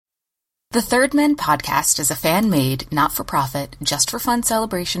The Third Men podcast is a fan-made, not-for-profit, just-for-fun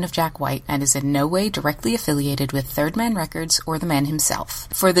celebration of Jack White and is in no way directly affiliated with Third Man Records or the man himself.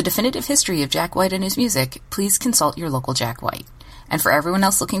 For the definitive history of Jack White and his music, please consult your local Jack White. And for everyone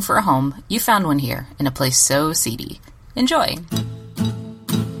else looking for a home, you found one here, in a place so seedy. Enjoy!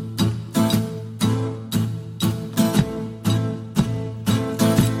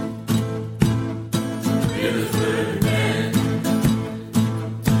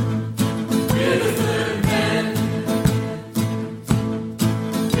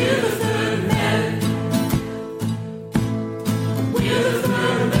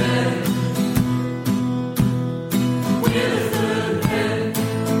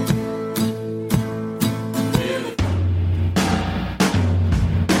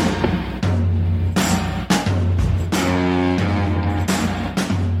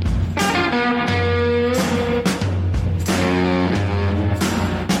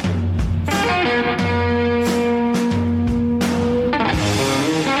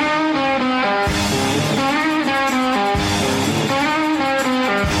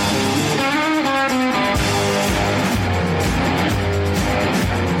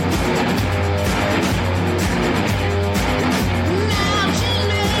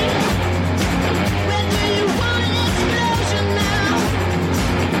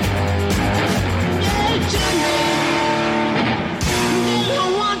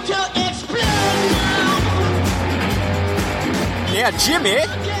 Jimmy,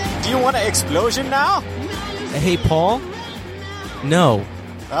 do you want an explosion now? Hey, Paul? No.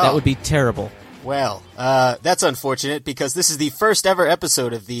 That would be terrible. Well, that's unfortunate because this is the first ever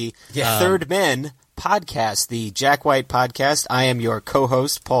episode of the Third Men podcast, the Jack White podcast. I am your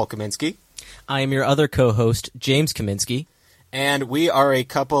co-host, Paul Kaminsky. I am your other co-host, James Kaminsky. And we are a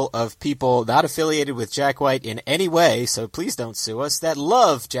couple of people not affiliated with Jack White in any way, so please don't sue us, that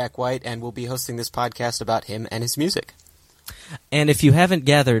love Jack White and will be hosting this podcast about him and his music. And if you haven't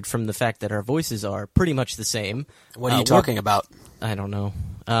gathered from the fact that our voices are pretty much the same... What are you talking about? I don't know.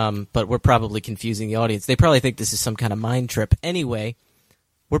 But we're probably confusing the audience. They probably think this is some kind of mind trip. Anyway,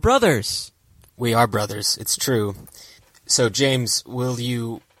 we're brothers. We are brothers. It's true. So, James, will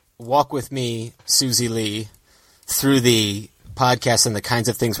you walk with me, Susie Lee, through the podcast and the kinds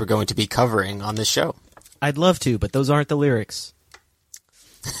of things we're going to be covering on this show? I'd love to, but those aren't the lyrics.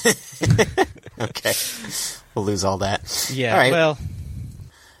 Okay. We'll lose all that. Yeah, all right. Well...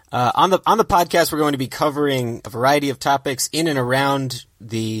 on the podcast, we're going to be covering a variety of topics in and around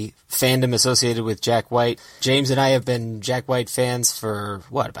the fandom associated with Jack White. James and I have been Jack White fans for,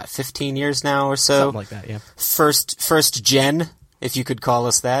 about 15 years now or so? Something like that, yeah. First gen, if you could call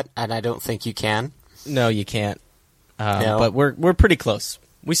us that, and I don't think you can. No, you can't. No. But we're pretty close.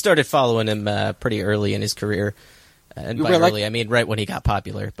 We started following him pretty early in his career. And by early, I mean right when he got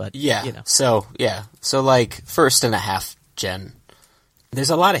popular, but, yeah, you know. So like first and a half gen. There's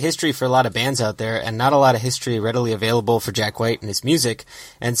a lot of history for a lot of bands out there, and not a lot of history readily available for Jack White and his music,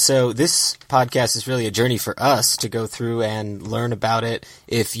 and so this podcast is really a journey for us to go through and learn about it.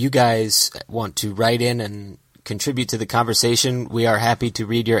 If you guys want to write in and contribute to the conversation, we are happy to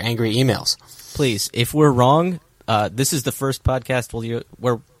read your angry emails. Please, if we're wrong, this is the first podcast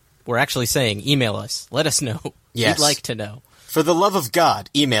where we're actually saying email us. Let us know. Yes. We'd like to know. For the love of God,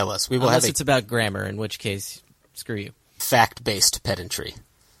 email us. We will Unless have it's about grammar, in which case, screw you. Fact-based pedantry.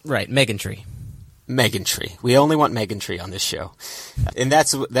 Right, Megantry. Megantry. We only want Megantry on this show. And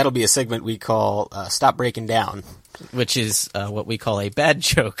that'll be a segment we call Stop Breaking Down. Which is what we call a bad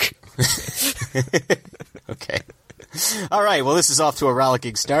joke. Okay. All right, well, this is off to a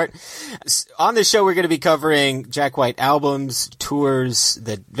rollicking start. On this show, we're going to be covering Jack White albums, tours,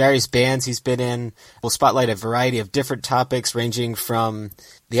 the various bands he's been in. We'll spotlight a variety of different topics ranging from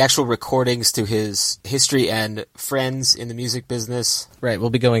the actual recordings to his history and friends in the music business. Right, we'll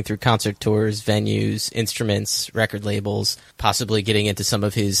be going through concert tours, venues, instruments, record labels, possibly getting into some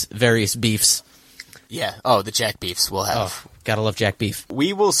of his various beefs. Yeah, the Jack Beefs we'll have. Oh, gotta love Jack Beef.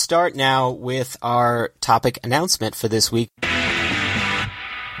 We will start now with our topic announcement for this week.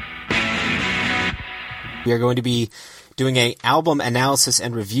 We are going to be doing an album analysis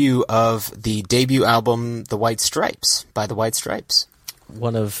and review of the debut album, The White Stripes, by The White Stripes.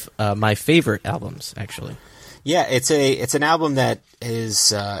 One of my favorite albums, actually. Yeah, it's an album that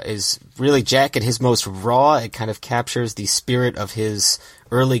is really Jack at his most raw. It kind of captures the spirit of his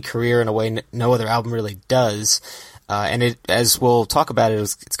early career in a way no other album really does. And it, as we'll talk about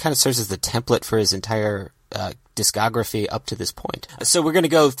it kind of serves as the template for his entire discography up to this point. So we're going to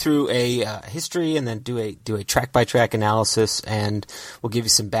go through a history and then do a track-by-track analysis, and we'll give you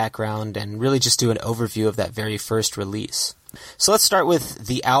some background and really just do an overview of that very first release. So let's start with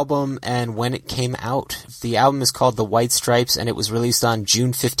the album and when it came out. The album is called The White Stripes, and it was released on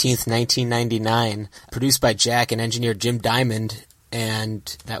June 15th, 1999, produced by Jack and engineer Jim Diamond,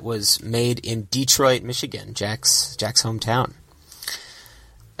 and that was made in Detroit, Michigan, Jack's hometown.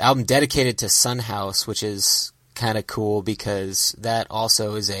 Album dedicated to Son House, which is kind of cool because that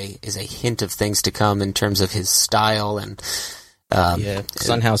also is a hint of things to come in terms of his style and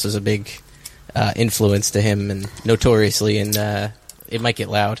Son House is a big influence to him, and notoriously in It Might Get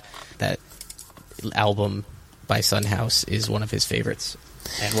Loud, that album by Son House is one of his favorites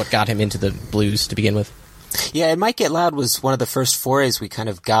and what got him into the blues to begin with. Yeah, It Might Get Loud was one of the first forays we kind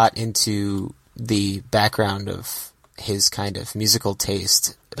of got into the background of his kind of musical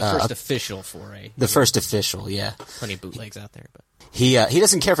taste. The first official foray. The first official, yeah. Plenty of bootlegs out there, but he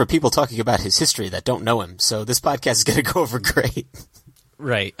doesn't care for people talking about his history that don't know him, so this podcast is going to go over great.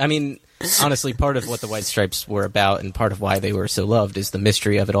 Right. I mean, honestly, part of what the White Stripes were about and part of why they were so loved is the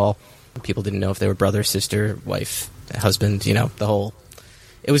mystery of it all. People didn't know if they were brother, sister, wife, husband, the whole...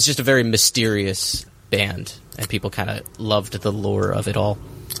 It was just a very mysterious band, and people kind of loved the lore of it all.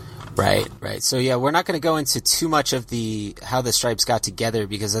 Right. So yeah, we're not going to go into too much of how the Stripes got together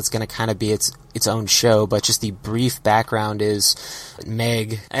because that's going to kind of be its own show. But just the brief background is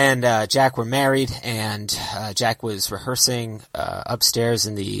Meg and Jack were married, and Jack was rehearsing upstairs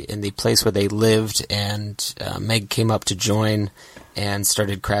in the place where they lived, and Meg came up to join and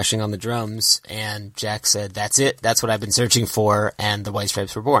started crashing on the drums, and Jack said, "That's it. That's what I've been searching for," and the White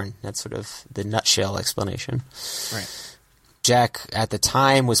Stripes were born. That's sort of the nutshell explanation. Right. Jack, at the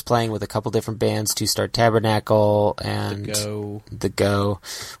time, was playing with a couple different bands, Two Star Tabernacle and The Go,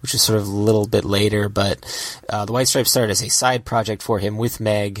 which was sort of a little bit later, but the White Stripes started as a side project for him with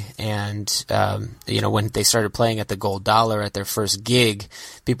Meg, and when they started playing at the Gold Dollar at their first gig,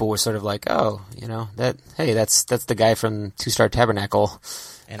 people were sort of like, oh, that's the guy from Two Star Tabernacle.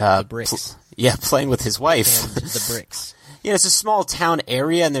 And the Bricks. Playing with his wife. And the Bricks. Yeah, it's a small town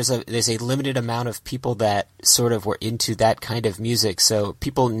area, and there's a limited amount of people that sort of were into that kind of music. So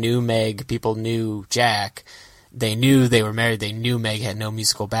people knew Meg, people knew Jack, they knew they were married, they knew Meg had no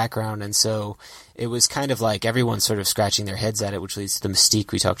musical background, and so it was kind of like everyone sort of scratching their heads at it, which leads to the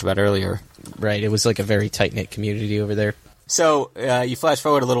mystique we talked about earlier. Right, it was like a very tight-knit community over there. So you flash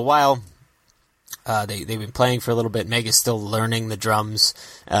forward a little while. They've been playing for a little bit. Meg is still learning the drums.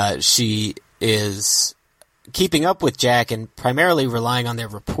 She is keeping up with Jack and primarily relying on their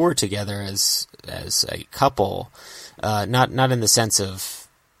rapport together as a couple, not in the sense of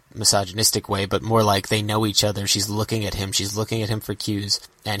misogynistic way, but more like they know each other. She's looking at him for cues,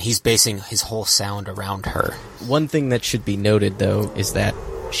 and he's basing his whole sound around her. One thing that should be noted, though, is that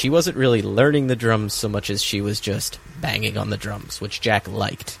she wasn't really learning the drums so much as she was just banging on the drums, which Jack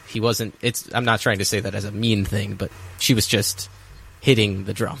liked. I'm not trying to say that as a mean thing, but she was just hitting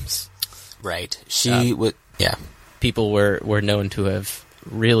the drums. Right. She would. Yeah. People were known to have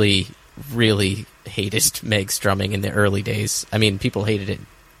really, really hated Meg's drumming in the early days. I mean, people hated it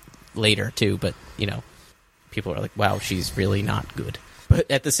later, too, but, people were like, wow, she's really not good. But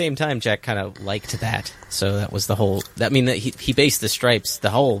at the same time, Jack kind of liked that, so that was the whole... he based the Stripes,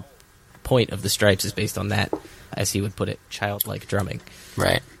 the whole point of the Stripes is based on that, as he would put it, childlike drumming.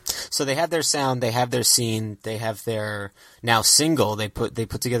 Right. So they have their sound, they have their scene, they have their now single. They put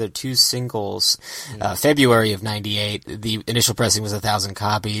together two singles. February of '98. The initial pressing was 1,000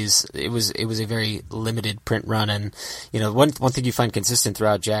 copies. It was a very limited print run, and one thing you find consistent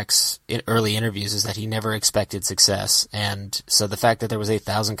throughout Jack's early interviews is that he never expected success, and so the fact that there was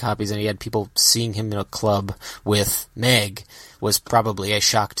 1,000 copies and he had people seeing him in a club with Meg was probably a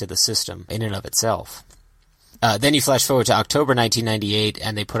shock to the system in and of itself. Then you flash forward to October 1998,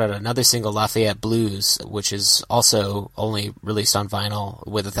 and they put out another single, Lafayette Blues, which is also only released on vinyl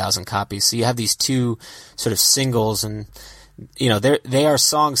with 1,000 copies. So you have these two sort of singles, and they are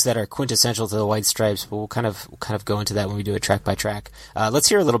songs that are quintessential to the White Stripes. But we'll kind of go into that when we do it track by track. Let's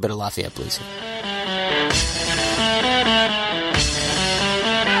hear a little bit of Lafayette Blues here.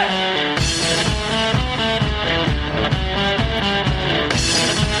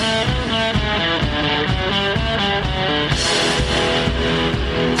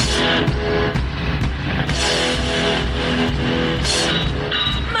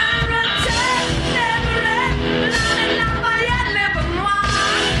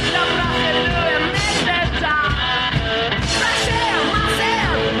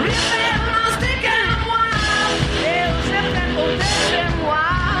 Myself, ripping my stick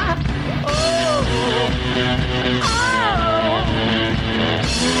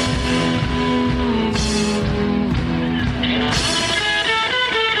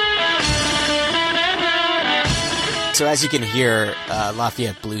So as you can hear,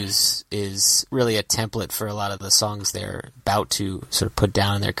 Lafayette Blues is really a template for a lot of the songs they're about to sort of put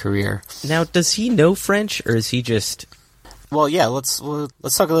down in their career. Now, does he know French, or is he just... Well, yeah, let's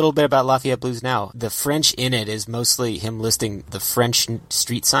talk a little bit about Lafayette Blues now. The French in it is mostly him listing the French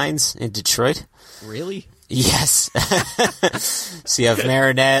street signs in Detroit. Really? Yes. So you have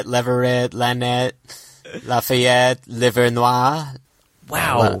Marinette, Leverett, Lanette, Lafayette, Livernois.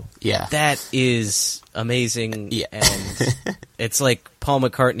 Wow. Yeah. That is amazing. Yeah. And it's like Paul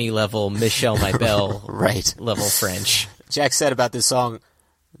McCartney level, Michel Maybell Right. level French. Jack said about this song,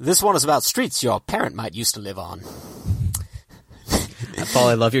 "This one is about streets your parent might used to live on." Paul,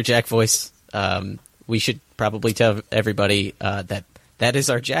 I love your Jack voice. We should probably tell everybody that is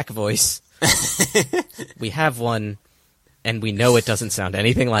our Jack voice. We have one, and we know it doesn't sound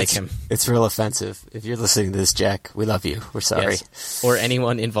anything like him. It's real offensive. If you're listening to this, Jack, we love you. We're sorry. Yes. Or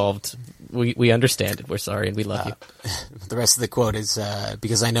anyone involved. We understand it. We're sorry, and we love you. The rest of the quote is,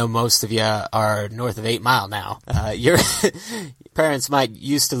 because I know most of you are north of 8 Mile now. Your parents might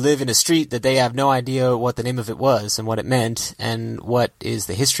used to live in a street that they have no idea what the name of it was and what it meant and what is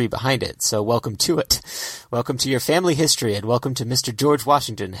the history behind it. So welcome to it. Welcome to your family history, and welcome to Mr. George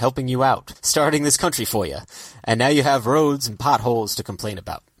Washington helping you out, starting this country for you. And now you have roads and potholes to complain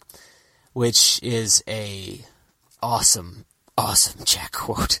about. Which is a awesome Jack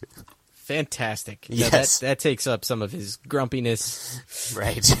quote. Fantastic. Yes. Now that takes up some of his grumpiness.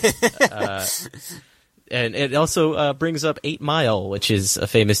 Right. And it also brings up 8 Mile, which is a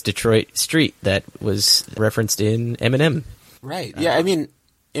famous Detroit street that was referenced in Eminem. Right. Yeah, I mean,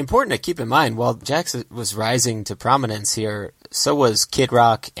 important to keep in mind, while Jack was rising to prominence here, so was Kid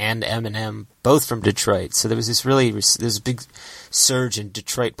Rock and Eminem, both from Detroit. So there was this big surge in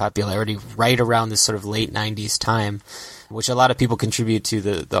Detroit popularity right around this sort of late 90s time, which a lot of people contribute to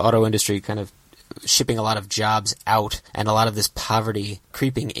the auto industry kind of shipping a lot of jobs out and a lot of this poverty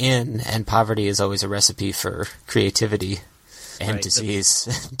creeping in, and poverty is always a recipe for creativity and Right.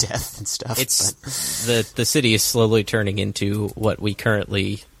 disease, death and stuff. The city is slowly turning into what we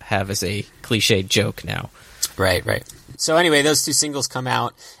currently have as a cliched joke now. Right. So anyway, those two singles come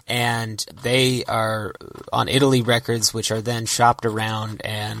out, and they are on Italy Records, which are then shopped around,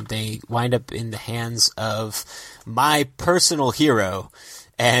 and they wind up in the hands of my personal hero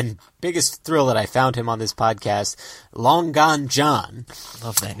and biggest thrill that I found him on this podcast, Long Gone John.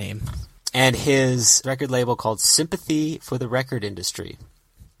 Love that name. And his record label called Sympathy for the Record Industry.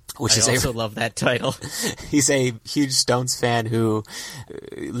 Which I also love that title. He's a huge Stones fan who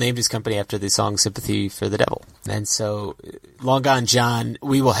named his company after the song Sympathy for the Devil. And so, Long Gone John,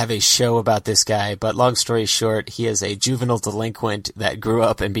 we will have a show about this guy, but long story short, he is a juvenile delinquent that grew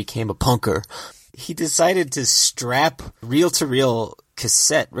up and became a punker. He decided to strap reel-to-reel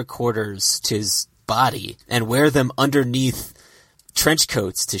cassette recorders to his body and wear them underneath trench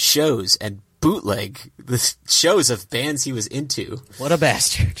coats to shows and bootleg the shows of bands he was into. What a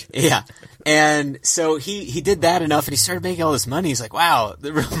bastard. Yeah. And so he did that enough, and he started making all this money. He's like, wow,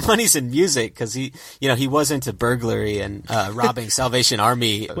 the real money's in music, because he was into burglary and robbing Salvation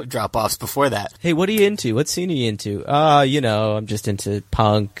Army drop-offs before that. Hey, what are you into? What scene are you into? I'm just into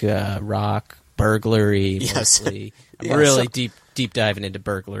punk, rock, burglary, mostly. Yeah, I'm really deep diving into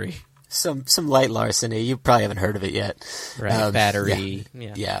burglary. Some light larceny. You probably haven't heard of it yet. Right, battery.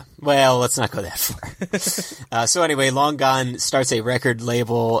 Yeah. Well, let's not go that far. So anyway, Long Gone starts a record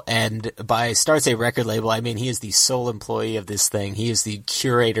label, and by starts a record label, I mean he is the sole employee of this thing. He is the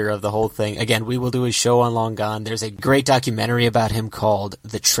curator of the whole thing. Again, we will do a show on Long Gone. There's a great documentary about him called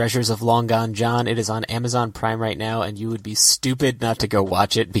The Treasures of Long Gone John. It is on Amazon Prime right now, and you would be stupid not to go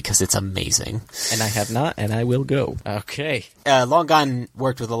watch it because it's amazing. And I have not, and I will go. Okay. Long Gone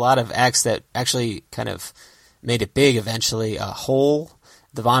worked with a lot of acts that actually kind of made it big eventually. Hole,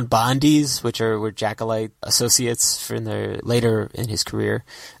 the Von Bondies, which were Jackalite associates later in his career.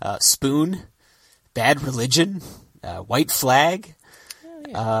 Spoon, Bad Religion, White Flag,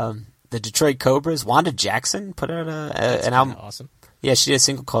 the Detroit Cobras. Wanda Jackson put out an album. Awesome. Yeah, she did a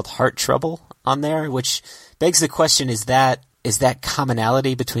single called Heart Trouble on there, which begs the question, is that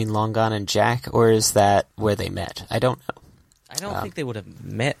commonality between Long Gone and Jack, or is that where they met? I don't know. I don't think they would have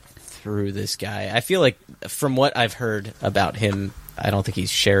met through this guy. I feel like, from what I've heard about him, I don't think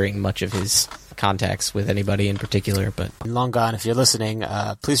he's sharing much of his contacts with anybody in particular. But Long Gone, if you're listening,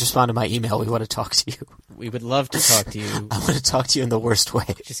 please respond to my email. We want to talk to you. We would love to talk to you. I want to talk to you in the worst way.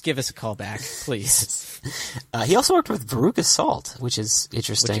 Just give us a call back, please. He also worked with Veruca Salt, which is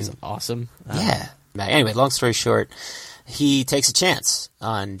interesting. Which is awesome. Yeah. Anyway, long story short, he takes a chance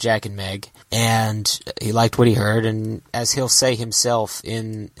on Jack and Meg, and he liked what he heard, and as he'll say himself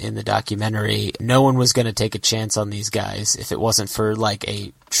in the documentary, no one was going to take a chance on these guys if it wasn't for, like,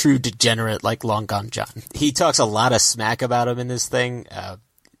 a true degenerate like Long Gone John. He talks a lot of smack about him in this thing.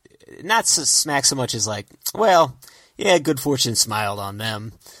 Not smack so much as like, well, yeah, good fortune smiled on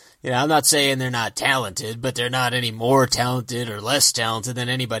them. I'm not saying they're not talented, but they're not any more talented or less talented than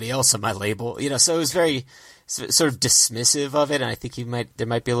anybody else on my label. So it was very sort of dismissive of it, and I think there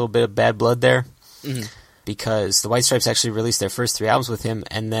might be a little bit of bad blood there. Mm-hmm. Because the White Stripes actually released their first 3 albums with him,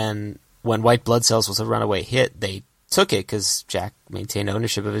 and then when White Blood Cells was a runaway hit, they took it, because Jack maintained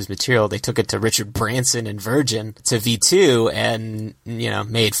ownership of his material, they took it to Richard Branson and Virgin, to V2, and,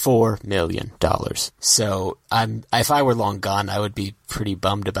 made $4 million. So, if I were Long Gone, I would be pretty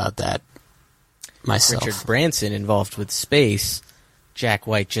bummed about that myself. Richard Branson involved with space. Jack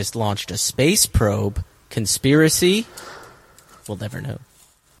White just launched a space probe. Conspiracy? We'll never know.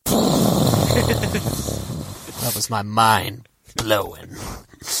 That was my mind blowing.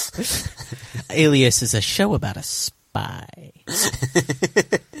 Alias is a show about a spy.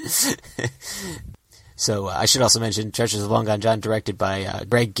 So I should also mention Treasures of Long Gone John, directed by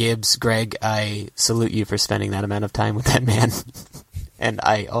Greg Gibbs. Greg, I salute you for spending that amount of time with that man. And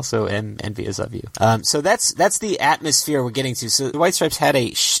I also am envious of you. So that's the atmosphere we're getting to. So the White Stripes had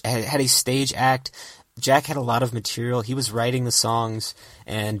a stage act. Jack had a lot of material. He was writing the songs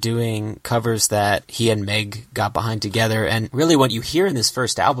and doing covers that he and Meg got behind together. And really what you hear in this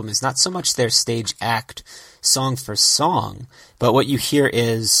first album is not so much their stage act song for song, but what you hear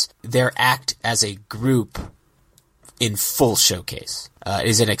is their act as a group in full showcase. It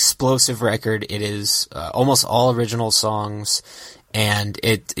is an explosive record. It is almost all original songs. And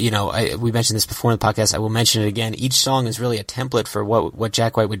we mentioned this before in the podcast. I will mention it again. Each song is really a template for what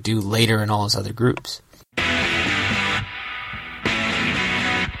Jack White would do later in all his other groups.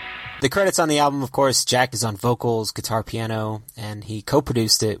 The credits on the album, of course, Jack is on vocals, guitar, piano, and he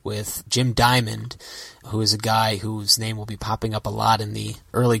co-produced it with Jim Diamond, who is a guy whose name will be popping up a lot in the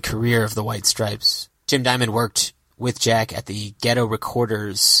early career of the White Stripes. Jim Diamond worked with Jack at the Ghetto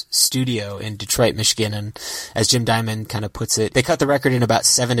Recorders studio in Detroit, Michigan, and as Jim Diamond kind of puts it, they cut the record in about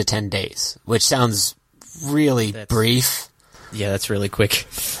 7 to 10 days, which sounds really brief. Yeah, that's really quick.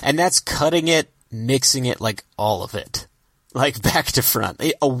 And that's cutting it, mixing it, like all of it. Like back to front.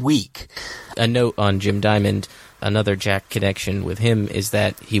 A week. A note on Jim Diamond, another Jack connection with him is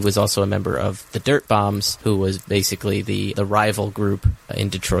that he was also a member of the Dirt Bombs, who was basically the rival group in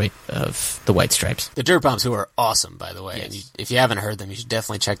Detroit of the White Stripes. The Dirt Bombs, who are awesome, by the way. Yes. And if you haven't heard them, you should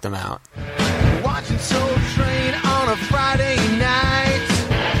definitely check them out. Watching Soul Train on a Friday night.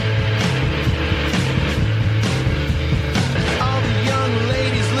 All the young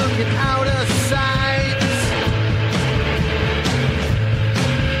ladies looking out of sight.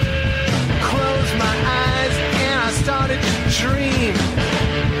 Close my eyes and I started to dream.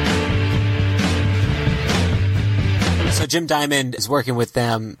 So Jim Diamond is working with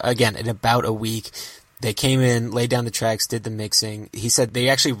them, again, in about a week. They came in, laid down the tracks, did the mixing. He said they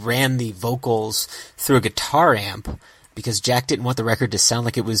actually ran the vocals through a guitar amp because Jack didn't want the record to sound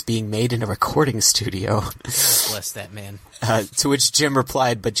like it was being made in a recording studio. Bless that man. To which Jim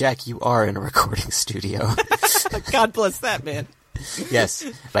replied, "But Jack, you are in a recording studio." God bless that man. Yes.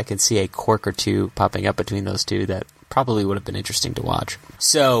 I can see a cork or two popping up between those two that probably would have been interesting to watch.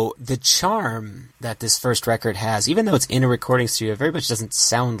 So the charm that this first record has, even though it's in a recording studio, very much doesn't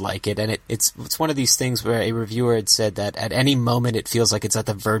sound like it. And it's one of these things where a reviewer had said that at any moment it feels like it's at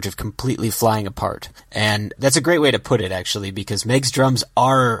the verge of completely flying apart. And that's a great way to put it, actually, because Meg's drums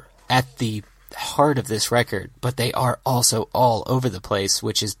are at the heart of this record, but they are also all over the place,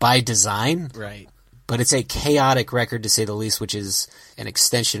 which is by design. Right. But it's a chaotic record, to say the least, which is an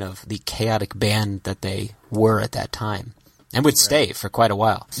extension of the chaotic band that they were at that time, and would stay for quite a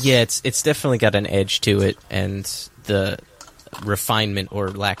while. Yeah, it's definitely got an edge to it, and the refinement or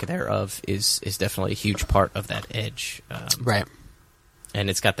lack thereof is definitely a huge part of that edge. Right. And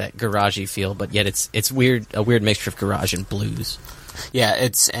it's got that garagey feel, but yet it's weird, a weird mixture of garage and blues. Yeah,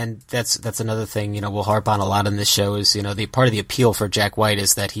 that's another thing, we'll harp on a lot in this show is, the part of the appeal for Jack White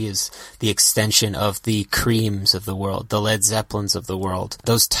is that he is the extension of the Creams of the world, the Led Zeppelins of the world.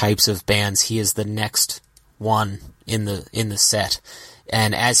 Those types of bands, he is the next one in the set.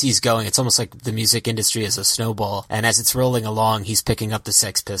 And as he's going, it's almost like the music industry is a snowball. And as it's rolling along, he's picking up the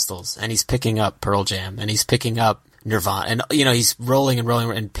Sex Pistols, and he's picking up Pearl Jam, and he's picking up Nirvana, and he's rolling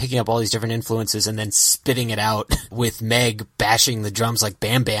and picking up all these different influences and then spitting it out with Meg bashing the drums like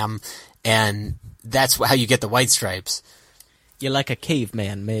Bam Bam, and that's how you get the White Stripes. You're like a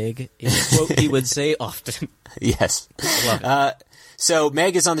caveman, Meg. Is a quote he would say often. Yes. Love it. So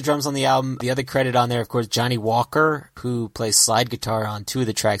Meg is on the drums on the album. The other credit on there, of course, Johnny Walker, who plays slide guitar on 2 of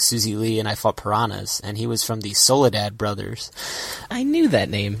the tracks, Susie Lee and I Fought Piranhas, and he was from the Soledad Brothers. I knew that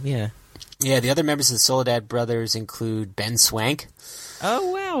name, yeah. Yeah, the other members of the Soledad Brothers include Ben Swank.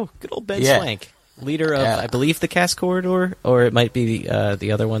 Oh, wow. Good old Ben Yeah. Swank. Leader of, I believe, the Cass Corridor, or it might be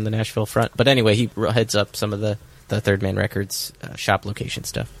the other one, the Nashville Front. But anyway, he heads up some of the Third Man Records shop location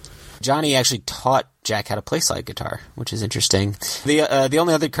stuff. Johnny actually taught Jack how to play slide guitar, which is interesting. The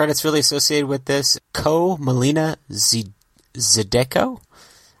only other credits really associated with this, Melina Zideco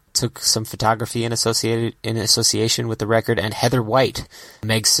took some photography in association with the record, and Heather White,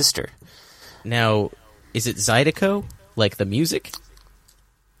 Meg's sister. Now, is it Zydeco, like the music?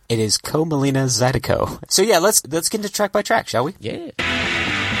 It is Melina Zydeco. So yeah, let's get into track by track, shall we? Yeah.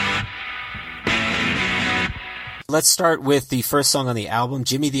 Let's start with the first song on the album,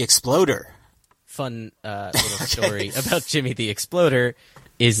 Jimmy the Exploder. Fun little story about Jimmy the Exploder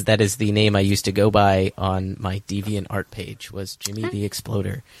is that is the name I used to go by on my DeviantArt page, was Jimmy the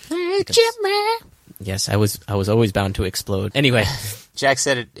Exploder. Hey, Jimmy! Yes, I was always bound to explode. Anyway. Jack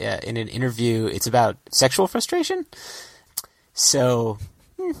said it in an interview, it's about sexual frustration. So,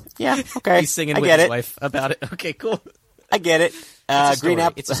 yeah, okay. He's singing with his wife about it. Okay, cool. I get it. Green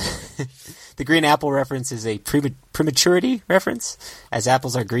Apple. It's a story. The green apple reference is a prematurity reference, as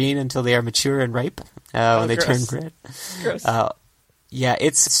apples are green until they are mature and ripe when they turn red. Gross. Yeah,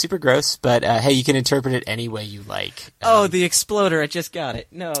 it's super gross, but hey, you can interpret it any way you like. The Exploder! I just got it.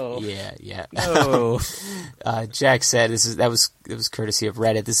 No. Yeah. No. Jack said that was courtesy of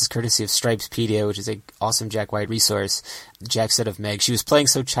Reddit. This is courtesy of Stripespedia, which is an awesome Jack White resource. Jack said of Meg, she was playing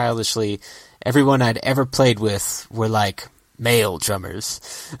so childishly. Everyone I'd ever played with were like male drummers.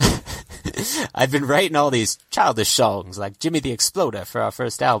 I've been writing all these childish songs like Jimmy the Exploder for our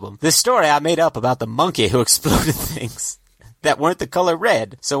first album. This story I made up about the monkey who exploded things that weren't the color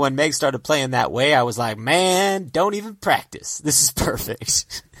red. So when Meg started playing that way, I was like, man, don't even practice. This is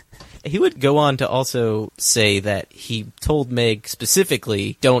perfect. He would go on to also say that he told Meg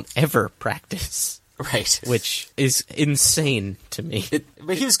specifically, don't ever practice. Right. Which is insane to me.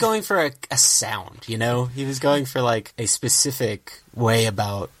 But he was going for a sound, you know? He was going for like a specific way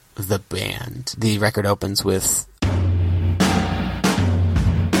about the band. The record opens with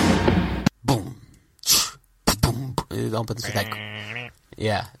boom. It opens with that.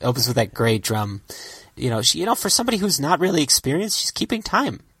 Yeah, it opens with that great drum. For somebody who's not really experienced, she's keeping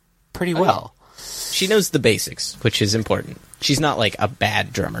time pretty well. Yeah. She knows the basics, which is important. She's not like a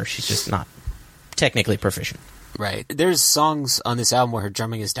bad drummer. She's just not technically proficient. Right. There's songs on this album where her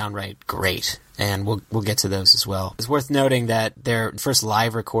drumming is downright great, and we'll get to those as well. It's worth noting that their first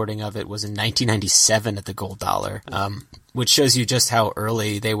live recording of it was in 1997 at the Gold Dollar, which shows you just how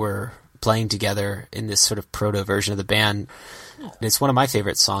early they were playing together in this sort of proto version of the band. It's one of my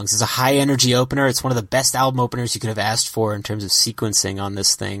favorite songs. It's a high-energy opener. It's one of the best album openers you could have asked for in terms of sequencing on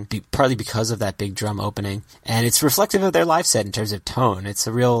this thing, partly because of that big drum opening. And it's reflective of their live set in terms of tone. It's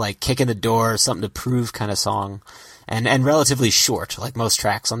a real, like, kick in the door, something to prove kind of song. And relatively short, like most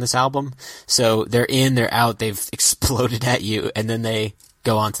tracks on this album. So they're in, they're out, they've exploded at you, and then they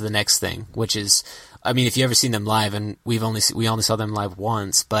go on to the next thing, which is... I mean, if you've ever seen them live, and we only saw them live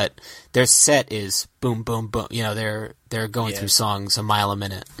once, but their set is boom, boom, boom. They're going through songs a mile a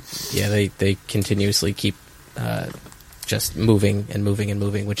minute. Yeah, they continuously keep just moving and moving and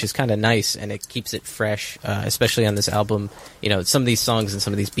moving, which is kind of nice, and it keeps it fresh, especially on this album. Some of these songs and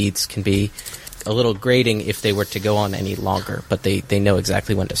some of these beats can be a little grating if they were to go on any longer, but they know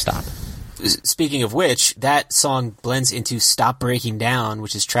exactly when to stop. Speaking of which, that song blends into Stop Breaking Down,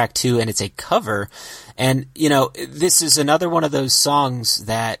 which is track 2, and it's a cover. And, this is another one of those songs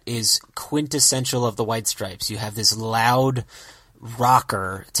that is quintessential of the White Stripes. You have this loud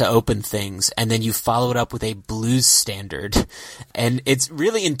rocker to open things, and then you follow it up with a blues standard. And it's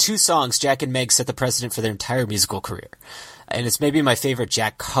really in 2 songs, Jack and Meg set the precedent for their entire musical career. And it's maybe my favorite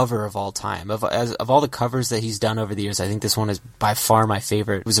Jack cover of all time. Of all the covers that he's done over the years, I think this one is by far my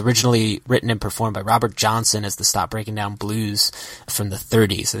favorite. It was originally written and performed by Robert Johnson as the Stop Breaking Down Blues from the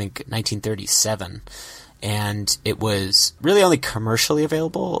 30s, I think 1937. And it was really only commercially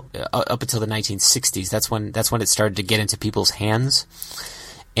available up until the 1960s. That's when it started to get into people's hands.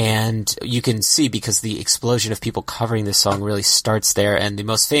 And you can see, because the explosion of people covering this song really starts there, and the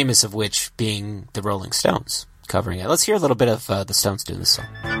most famous of which being the Rolling Stones covering it. Let's hear a little bit of the Stones doing this song.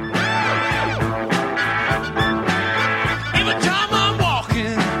 Every time I'm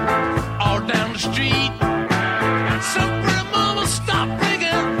walking all down the street, some pretty mama stop breaking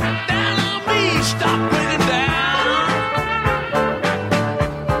down on me, stop breaking down.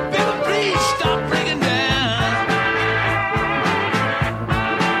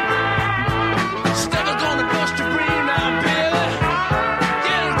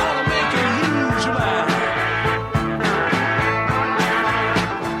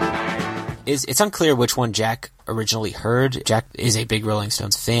 It's unclear which one Jack originally heard. Jack is a big Rolling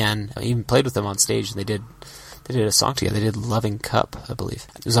Stones fan. He even played with them on stage, and they did a song together. They did Loving Cup, I believe.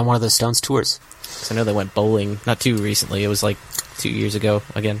 It was on one of the Stones tours. So I know they went bowling not too recently. It was like 2 years ago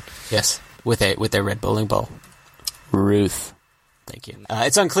again. Yes, with their red bowling ball. Ruth. Thank you.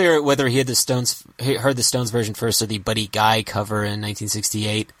 It's unclear whether he heard the Stones version first or the Buddy Guy cover in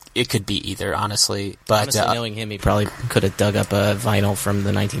 1968. It could be either, honestly. But honestly, knowing him, he probably could have dug up a vinyl from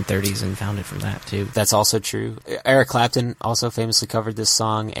the 1930s and found it from that, too. That's also true. Eric Clapton also famously covered this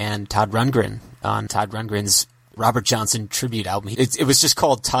song, and Todd Rundgren on Todd Rundgren's Robert Johnson tribute album. It was just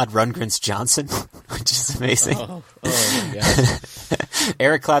called Todd Rundgren's Johnson, which is amazing. Oh my gosh.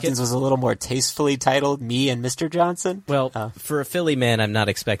 Eric Clapton's was a little more tastefully titled Me and Mr. Johnson. Well, for a Philly man, I'm not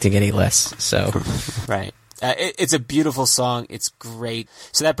expecting any less, so... Right. It's a beautiful song. It's great.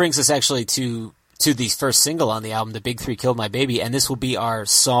 So that brings us actually to the first single on the album, The Big Three Killed My Baby, and this will be our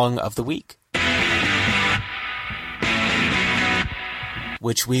Song of the Week,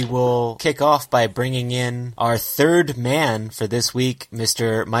 which we will kick off by bringing in our third man for this week,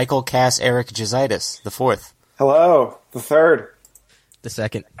 Mr. Michael Cass Eric Jezaitis, the fourth. Hello, the third. The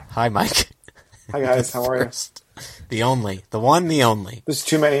second. Hi, Mike. Hi, guys. How are you? The only. The one, the only. There's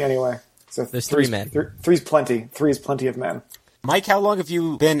too many anyway. So there's three men. Three's plenty. Three is plenty of men. Mike, how long have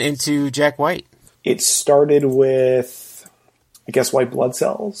you been into Jack White? It started with, I guess, White Blood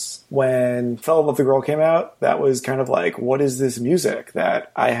Cells. When Fell in Love with the Girl came out, that was kind of like, what is this music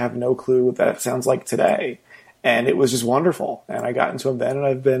that I have no clue that it sounds like today? And it was just wonderful. And I got into him then, and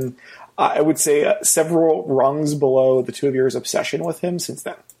I've been, I would say, several rungs below the two of yours obsession with him since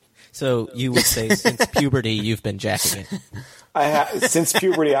then. So you would say since puberty, you've been jacking it. Since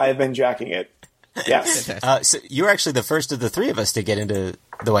puberty, I have been jacking it. Yes. So you're actually the first of the three of us to get into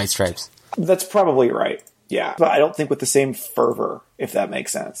the White Stripes. That's probably right. Yeah. But I don't think with the same fervor, if that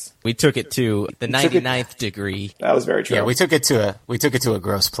makes sense. We took it to the 99th degree. That was very true. Yeah, we took it to a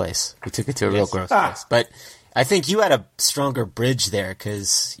gross place. We took it to a real gross place. But I think you had a stronger bridge there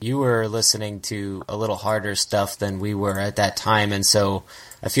because you were listening to a little harder stuff than we were at that time, and so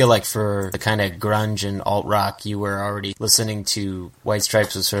I feel like for the kind of grunge and alt-rock, you were already listening to White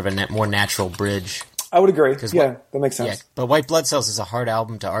Stripes was sort of a more natural bridge. I would agree. Yeah, that makes sense. Yeah, but White Blood Cells is a hard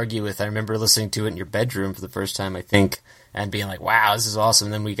album to argue with. I remember listening to it in your bedroom for the first time, I think, and being like, wow, this is awesome.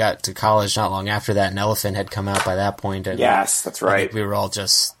 And then we got to college not long after that, and Elephant had come out by that point. And yes, that's right. I think we were all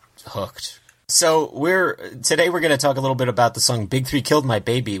just hooked. So today we're going to talk a little bit about the song Big Three Killed My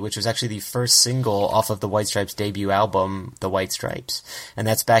Baby, which was actually the first single off of the White Stripes' debut album, The White Stripes, and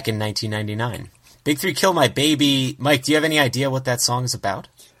that's back in 1999. Big Three Killed My Baby. Mike, do you have any idea what that song is about?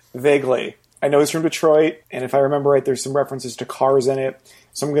 Vaguely. I know it's from Detroit, and if I remember right, there's some references to cars in it,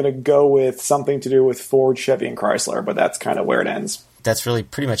 so I'm going to go with something to do with Ford, Chevy, and Chrysler, but that's kind of where it ends. That's really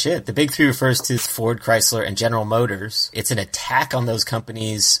pretty much it. The Big Three refers to Ford, Chrysler, and General Motors. It's an attack on those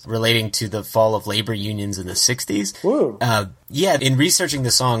companies relating to the fall of labor unions in the 60s. Woo. In researching the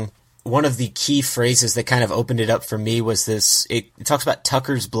song, one of the key phrases that kind of opened it up for me was this. It talks about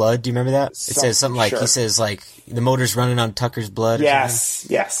Tucker's blood. Do you remember that? It says something like, he says, like, the motor's running on Tucker's blood. Yes.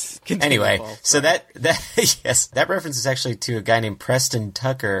 Anyway, so that reference is actually to a guy named Preston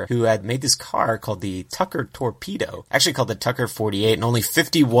Tucker who had made this car called the Tucker Torpedo, actually called the Tucker 48, and only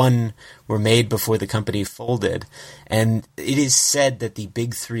 51 were made before the company folded. And it is said that the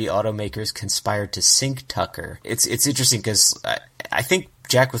big three automakers conspired to sink Tucker. It's interesting because I think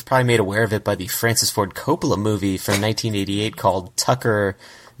Jack was probably made aware of it by the Francis Ford Coppola movie from 1988 called Tucker,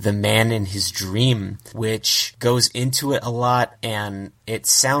 The Man in His Dream, which goes into it a lot, and it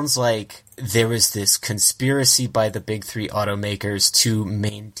sounds like there was this conspiracy by the big three automakers to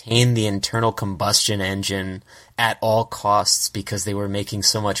maintain the internal combustion engine at all costs because they were making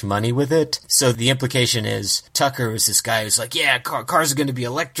so much money with it. So the implication is Tucker was this guy who's like, yeah, cars are going to be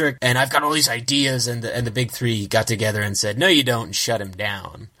electric, and I've got all these ideas, and the big three got together and said, no, you don't, and shut him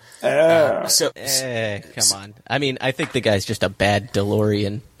down. Come on. I mean, I think the guy's just a bad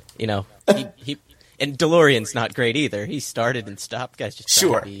DeLorean. You know, he and DeLorean's not great either. He started and stopped. Guys just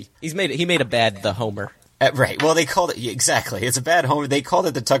sure. He made a bad the Homer. Right. Well, they called it exactly. It's a bad Homer. They called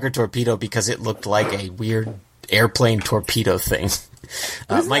it the Tucker Torpedo because it looked like a weird airplane torpedo thing.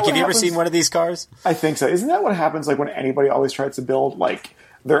 Mike, have you ever seen one of these cars? I think so. Isn't that what happens? Like when anybody always tries to build like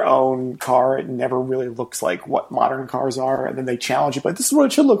their own car, it never really looks like what modern cars are, and then they challenge it, but this is what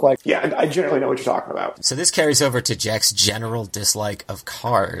it should look like. Yeah, I generally know what you're talking about. So this carries over to Jack's general dislike of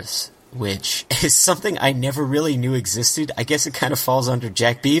cars, which is something I never really knew existed. I guess it kind of falls under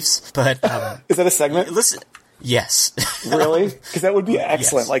Jack Beefs, but... is that a segment? Listen, yes. Really? Because that would be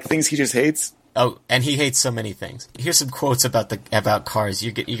excellent, yes. Like things he just hates. Oh, and he hates so many things. Here's some quotes about cars.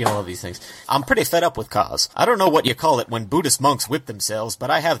 You're gonna love these things. I'm pretty fed up with cars. I don't know what you call it when Buddhist monks whip themselves, but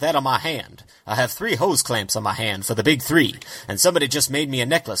I have that on my hand. I have 3 hose clamps on my hand for the big 3, and somebody just made me a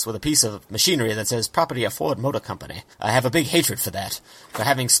necklace with a piece of machinery that says Property of Ford Motor Company. I have a big hatred for that, for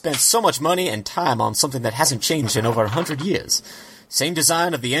having spent so much money and time on something that hasn't changed in over 100 years. Same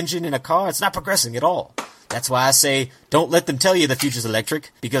design of the engine in a car, it's not progressing at all. That's why I say, don't let them tell you the future's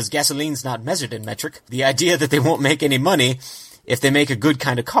electric, because gasoline's not measured in metric. The idea that they won't make any money if they make a good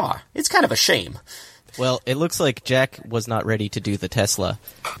kind of car, it's kind of a shame. Well, it looks like Jack was not ready to do the Tesla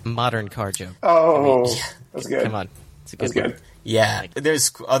modern car joke. Oh, that's good. Come on. It's a good That's one. good. Yeah,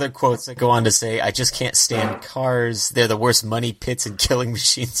 there's other quotes that go on to say, I just can't stand cars. They're the worst money pits and killing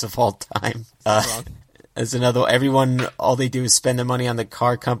machines of all time. As another, everyone, all they do is spend their money on the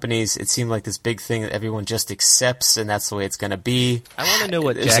car companies. It seemed like this big thing that everyone just accepts, and that's the way it's going to be. I want to know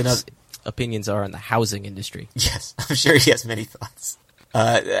what There's Jack's opinions are on the housing industry. Yes, I'm sure he has many thoughts.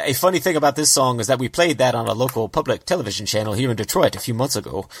 A funny thing about this song is that we played that on a local public television channel here in Detroit a few months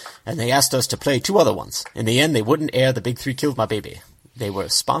ago, and they asked us to play 2 other ones. In the end, they wouldn't air The Big 3 Killed My Baby. They were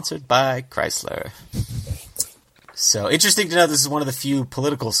sponsored by Chrysler. So, interesting to know this is one of the few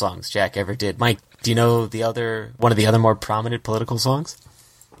political songs Jack ever did. Mike, do you know one of the other more prominent political songs?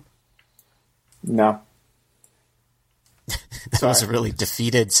 No. That was a really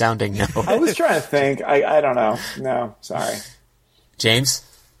defeated sounding no. I was trying to think. I don't know. No, sorry. James?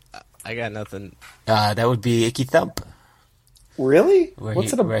 I got nothing. That would be Icky Thump. Really? Where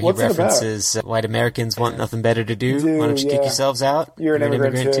What's he it about? references white Americans want nothing better to do. Why don't you kick yourselves out? You're an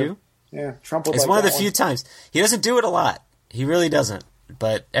immigrant too. Yeah, Trump would It's like one of the that few times. He doesn't do it a lot. He really doesn't.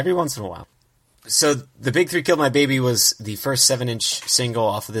 But every once in a while. So, The Big 3 Killed My Baby was the first 7-inch single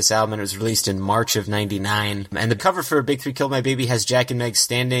off of this album, and it was released in March of '99. And the cover for Big 3 Killed My Baby has Jack and Meg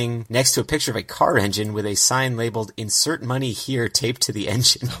standing next to a picture of a car engine with a sign labeled, "Insert money here," taped to the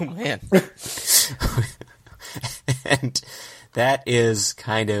engine. Oh, man. And that is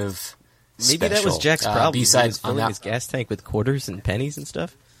kind of Maybe that was special. Jack's problem. He was B-sides on filling that- his gas tank with quarters and pennies and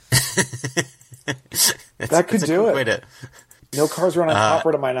stuff. That could That's a do quick it. way to- No cars run on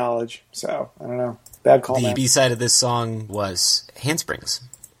copper to my knowledge, so I don't know. Bad call, The man. B-side of this song was Handsprings,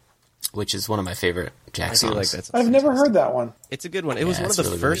 which is one of my favorite Jack I songs. do like that song. I've never heard that one. It's a good one. It was Yeah, one of it's the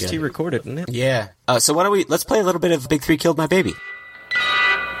really, really first good. he recorded, isn't it? Yeah. So why don't let's play a little bit of Big 3 Killed My Baby.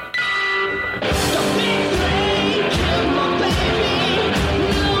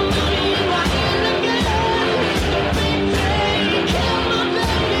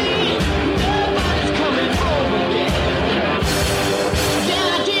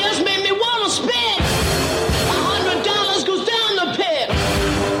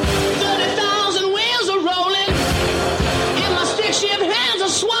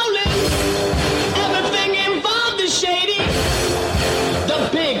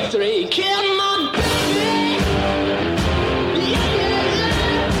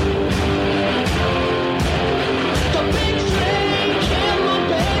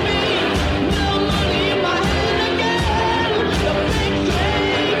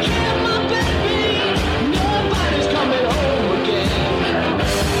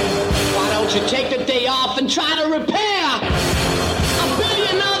 You take the day off and try to repair. A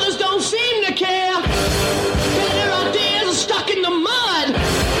billion others don't seem to care. Their ideas are stuck in the mud.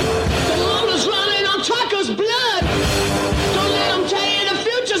 The loader's running on truckers' blood. Don't let them tell you the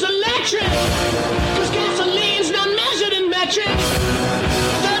future's electric. Cause gasoline's not measured in metric.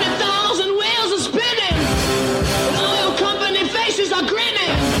 30,000 wheels are spinning. And oil company faces are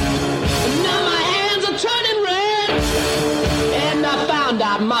grinning. And now my hands are turning red. And I found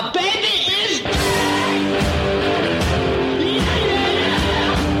out my baby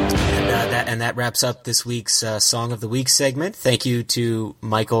And that wraps up this week's Song of the Week segment. Thank you to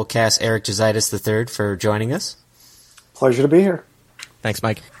Michael Cass Eric Jositis III for joining us. Pleasure to be here. Thanks,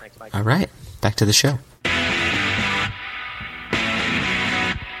 Mike. All right, back to the show.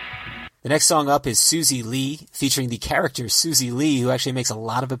 The next song up is Susie Lee, featuring the character Susie Lee, who actually makes a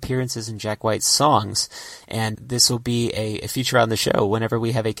lot of appearances in Jack White's songs. And this will be a feature on the show whenever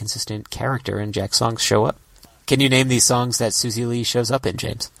we have a consistent character in Jack's songs show up. Can you name these songs that Susie Lee shows up in,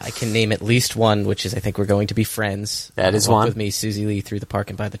 James? I can name at least one, which is I Think We're Going to Be Friends. That is Walk one. With Me, Susie Lee, Through the Park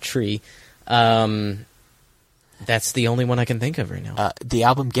and By the Tree. That's the only one I can think of right now. The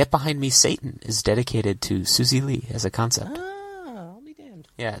album Get Behind Me, Satan is dedicated to Susie Lee as a concept. I'll be damned.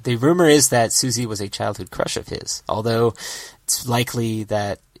 Yeah, the rumor is that Susie was a childhood crush of his, although it's likely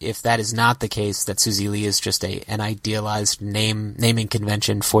that if that is not the case, that Susie Lee is just an idealized naming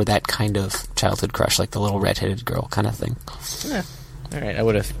convention for that kind of childhood crush, like the little redheaded girl kind of thing. Yeah. All right, I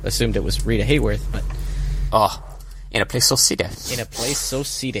would have assumed it was Rita Hayworth, but Oh, in a place so seedy. in a place so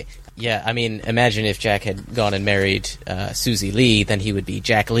seedy. Yeah, I mean, imagine if Jack had gone and married Susie Lee, then he would be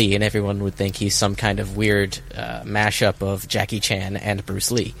Jack Lee, and everyone would think he's some kind of weird mashup of Jackie Chan and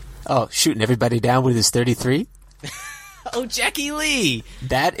Bruce Lee. Oh, shooting everybody down with his 33? Oh, Jackie Lee!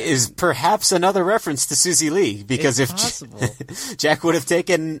 That is perhaps another reference to Susie Lee, because It's if possible. Jack would have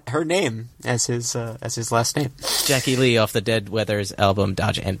taken her name as his last name. Jackie Lee off the Dead Weathers album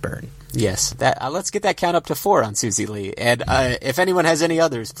Dodge and Burn. Yes, that let's get that count up to 4 on Susie Lee, and if anyone has any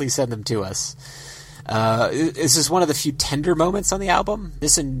others, please send them to us. This is one of the few tender moments on the album.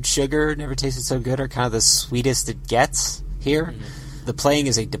 This and Sugar Never Tasted So Good are kind of the sweetest it gets here. Mm-hmm. The playing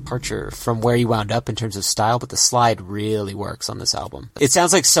is a departure from where you wound up in terms of style, but the slide really works on this album. It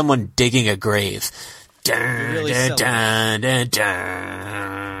sounds like someone digging a grave. Dun, Really dun, dun, dun,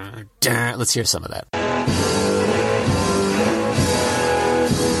 dun, dun. Let's hear some of that.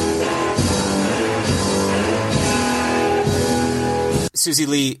 Susie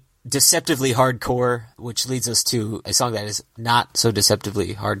Lee, deceptively hardcore, which leads us to a song that is not so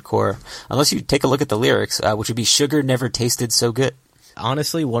deceptively hardcore, unless you take a look at the lyrics, which would be Sugar Never Tasted So Good.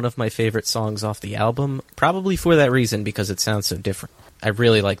 Honestly, one of my favorite songs off the album, probably for that reason, because it sounds so different. I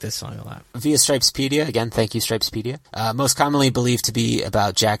really like this song a lot. Via Stripespedia, again, thank you, Stripespedia. Most commonly believed to be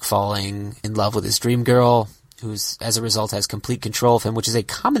about Jack falling in love with his dream girl, who's, as a result, has complete control of him, which is a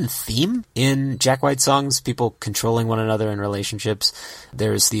common theme in Jack White songs, people controlling one another in relationships.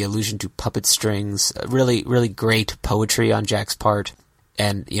 There's the allusion to puppet strings, really, really great poetry on Jack's part.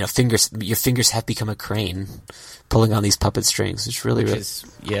 And, you know, your fingers have become a crane, pulling on these puppet strings. It's really,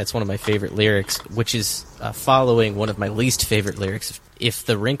 it's one of my favorite lyrics, which is following one of my least favorite lyrics. If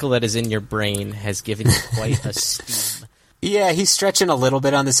the wrinkle that is in your brain has given you quite a steam. Yeah, he's stretching a little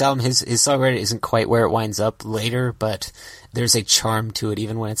bit on this album. His songwriting isn't quite where it winds up later, but there's a charm to it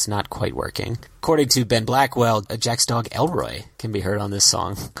even when it's not quite working. According to Ben Blackwell, Jack's dog Elroy can be heard on this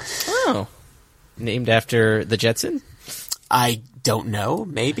song. Oh. Named after the Jetson? I don't know,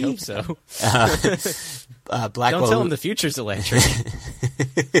 maybe? I hope so. Blackwell, don't tell him the future's electric.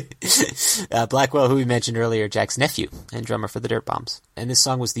 Blackwell, who we mentioned earlier, Jack's nephew and drummer for the Dirt Bombs. And this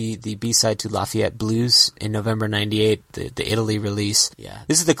song was the B-side to Lafayette Blues in November 98, the Italy release. Yeah.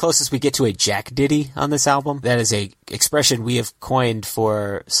 This is the closest we get to a Jack ditty on this album. That is a expression we have coined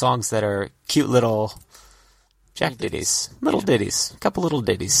for songs that are cute little Jack ditties. Little ditties. A couple little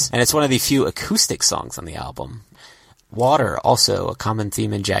ditties. And it's one of the few acoustic songs on the album. Water, also a common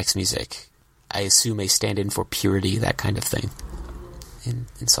theme in Jack's music. I assume a stand-in for purity, that kind of thing,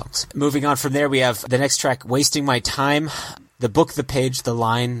 in songs. Moving on from there, we have the next track, Wasting My Time. The book, the page, the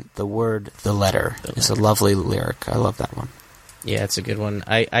line, the word, the letter. It's a lovely lyric. I love that one. Yeah, it's a good one.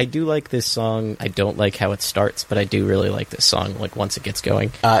 I do like this song. I don't like how it starts, but I do really like this song, like, once it gets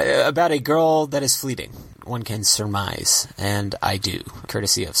going. About a girl that is fleeting. One can surmise, and I do,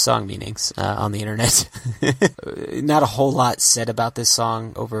 courtesy of song meanings on the internet. Not a whole lot said about this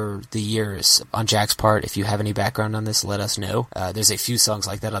song over the years on Jack's part. If you have any background on this, let us know. There's a few songs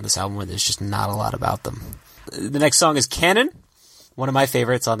like that on this album where there's just not a lot about them. The next song is Cannon, one of my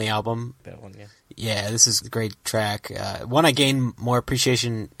favorites on the album. That one, yeah. Yeah, this is a great track. One I gain more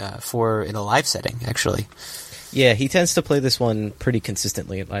appreciation for in a live setting, actually. Yeah, he tends to play this one pretty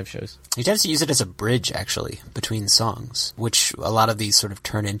consistently at live shows. He tends to use it as a bridge, actually, between songs, which a lot of these sort of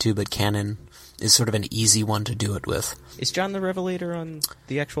turn into, but Cannon is sort of an easy one to do it with. Is John the Revelator on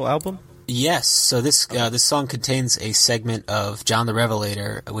the actual album? Yes, so this song contains a segment of John the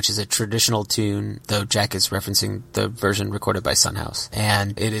Revelator, which is a traditional tune, though Jack is referencing the version recorded by Sunhouse.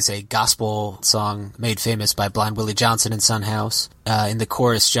 And it is a gospel song made famous by Blind Willie Johnson and Sunhouse. In the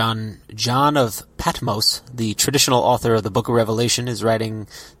chorus, John of Patmos, the traditional author of the Book of Revelation, is writing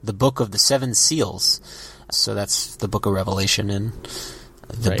the Book of the Seven Seals. So that's the Book of Revelation in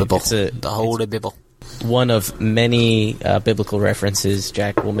the Bible, the Holy Bible. One of many biblical references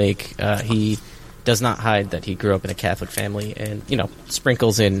Jack will make. He does not hide that he grew up in a Catholic family and,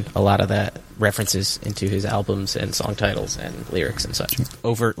 sprinkles in a lot of that references into his albums and song titles and lyrics and such.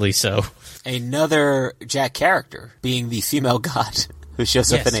 Overtly so. Another Jack character being the female god who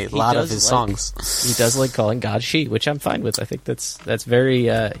shows up in a lot of his songs. He does like calling God she, which I'm fine with. I think that's very,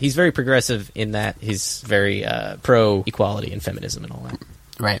 he's very progressive in that he's very pro-equality and feminism and all that.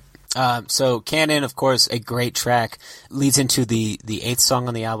 Right. So Cannon, of course, a great track, leads into the 8th song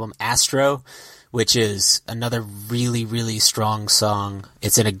on the album, Astro, which is another really, really strong song.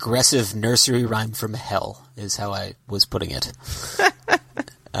 It's an aggressive nursery rhyme from hell, is how I was putting it.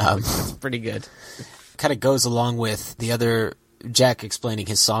 That's pretty good. Kind of goes along with the other Jack explaining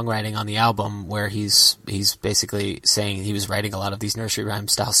his songwriting on the album, where he's basically saying he was writing a lot of these nursery rhyme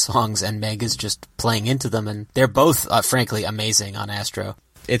style songs, and Meg is just playing into them, and they're both, frankly, amazing on Astro.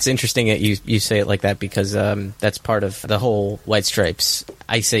 It's interesting that you say it like that, because that's part of the whole White Stripes,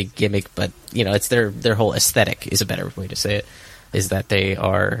 I say gimmick, but, it's their whole aesthetic is a better way to say it, is that they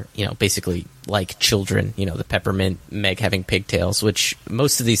are, basically like children, the peppermint, Meg having pigtails, which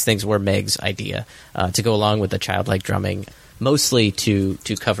most of these things were Meg's idea, to go along with the childlike drumming, mostly to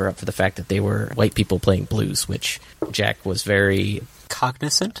cover up for the fact that they were white people playing blues, which Jack was very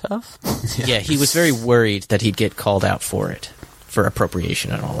cognizant of. Yeah, he was very worried that he'd get called out for it, for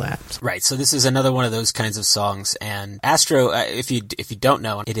appropriation and all that. Right, so this is another one of those kinds of songs, and Astro, if you don't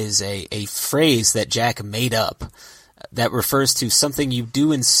know, it is a phrase that Jack made up that refers to something you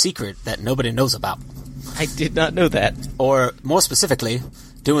do in secret that nobody knows about. I did not know that. Or, more specifically,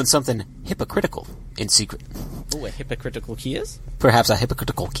 doing something hypocritical in secret. Oh, a hypocritical chiasm? Perhaps a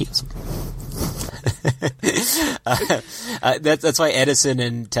hypocritical chiasm. That's why Edison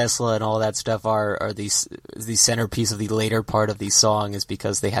and Tesla and all that stuff are the centerpiece of the later part of the song, is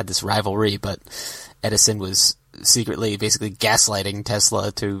because they had this rivalry, but Edison was secretly basically gaslighting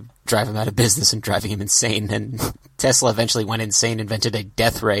Tesla to drive him out of business and driving him insane, and Tesla eventually went insane, invented a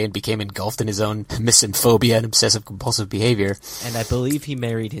death ray, and became engulfed in his own misanthropia and obsessive-compulsive behavior. And I believe he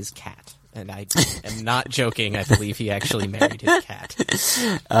married his cat. And I am not joking. I believe he actually married his cat.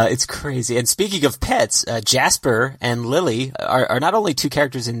 It's crazy. And speaking of pets, Jasper and Lily are not only two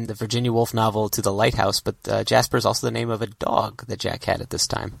characters in the Virginia Woolf novel To the Lighthouse, but Jasper is also the name of a dog that Jack had at this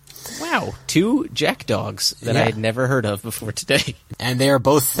time. Wow. 2 Jack dogs that I had never heard of before today. And they are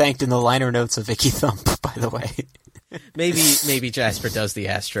both thanked in the liner notes of Vicky Thump, by the way. Maybe Jasper does the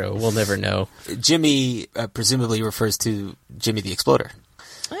Astro. We'll never know. Jimmy presumably refers to Jimmy the Exploder.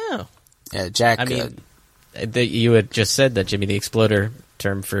 Oh. Jack. I mean, you had just said that Jimmy the Exploder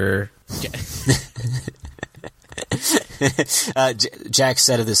term for. Jack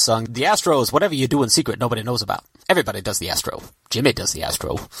said of this song, "The Astro is whatever you do in secret nobody knows about. Everybody does the Astro. Jimmy does the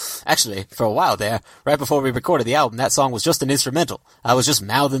Astro. Actually, for a while there, right before we recorded the album, that song was just an instrumental. I was just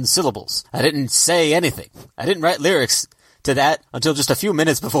mouthing syllables. I didn't say anything. I didn't write lyrics to that until just a few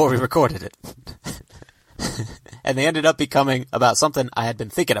minutes before we recorded it." And they ended up becoming about something I had been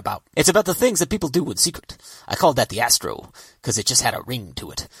thinking about. It's about the things that people do in secret. I called that the Astro, because it just had a ring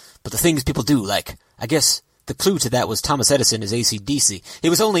to it. But the things people do, like, I guess the clue to that was Thomas Edison is AC/DC. He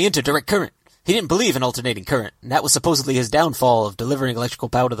was only into direct current. He didn't believe in alternating current, and that was supposedly his downfall of delivering electrical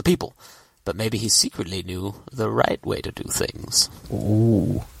power to the people. But maybe he secretly knew the right way to do things.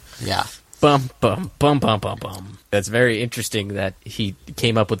 Ooh. Yeah. Bum, bum, bum, bum, bum, bum. That's very interesting that he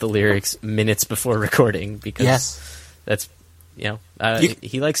came up with the lyrics minutes before recording, because that's,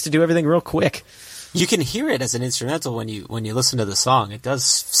 he likes to do everything real quick. You can hear it as an instrumental when you listen to the song. It does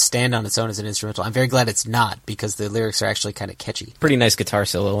stand on its own as an instrumental. I'm very glad it's not, because the lyrics are actually kind of catchy. Pretty nice guitar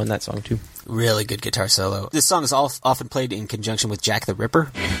solo in that song, too. Really good guitar solo. This song is often played in conjunction with Jack the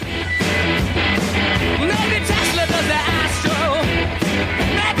Ripper. Maybe Tesla does the Astro.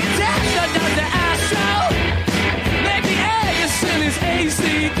 Maybe Tesla does the Astro. Maybe Edison is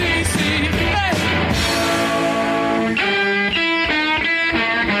AC/DC.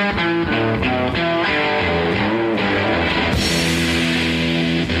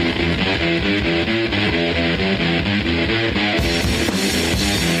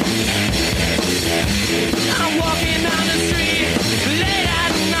 I'm walking down the street late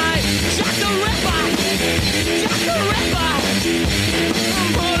at night. Jack the Ripper, Jack the Ripper.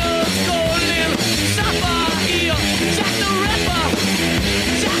 Bullets golden, suffer heel. Jack the Ripper,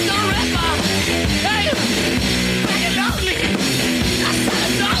 Jack the Ripper. Hey, back it lonely, I said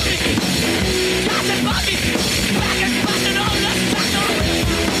it lonely. Got it buggy, back and busting on the Jack the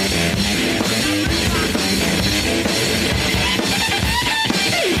Ripper.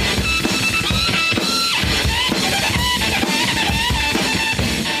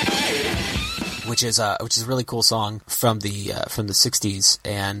 Which is a really cool song from the 60s,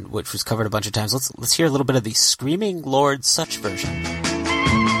 and which was covered a bunch of times. Let's hear a little bit of the Screaming Lord Sutch version. The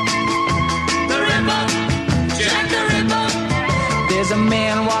Ripper, Jack the Ripper. There's a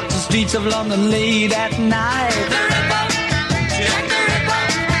man walks the streets of London late at night. The Ripper, Jack the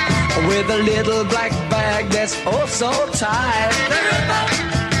Ripper. With a little black bag that's oh so tight. The Ripper,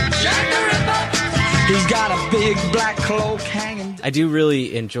 Jack the Ripper. He's got a big black cloak hanging. I do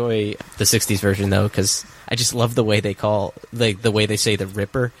really enjoy the 60s version, though, because I just love the way they the way they say the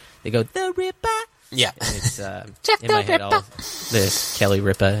Ripper. They go, the Ripper. Yeah. And it's in my head, all this Kelly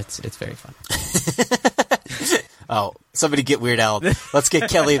Ripa. It's very fun. Oh, somebody get Weird Al. Let's get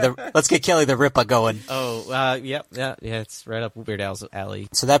Kelly the Ripa going. Oh, yeah, it's right up Weird Al's alley.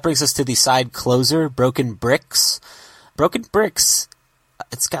 So that brings us to the side closer, Broken Bricks. Broken Bricks,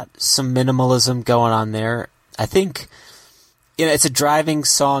 it's got some minimalism going on there. I think, it's a driving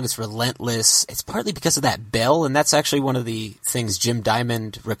song. It's relentless. It's partly because of that bell, and that's actually one of the things Jim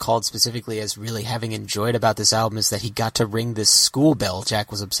Diamond recalled specifically as really having enjoyed about this album is that he got to ring this school bell Jack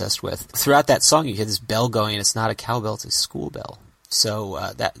was obsessed with. Throughout that song, you hear this bell going, and it's not a cowbell, it's a school bell. So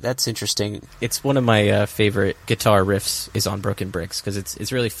that's interesting. It's one of my favorite guitar riffs is on Broken Bricks because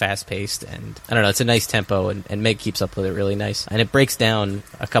it's really fast-paced, and I don't know, it's a nice tempo, and Meg keeps up with it really nice. And it breaks down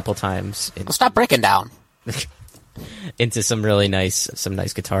a couple times. Well, stop breaking down. Into some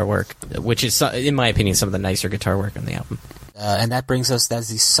nice guitar work, which is, in my opinion, some of the nicer guitar work on the album. And that brings us, that's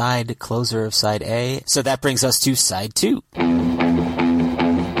the side closer of side A. So that brings us to side 2.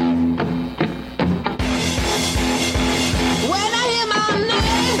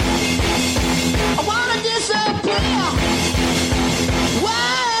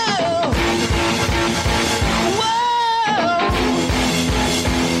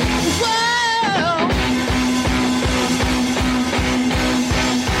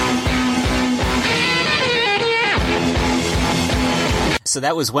 So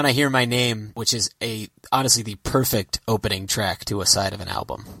that was When I Hear My Name, which is honestly the perfect opening track to a side of an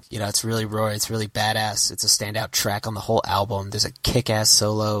album. It's really roaring, it's really badass, it's a standout track on the whole album. There's a kick-ass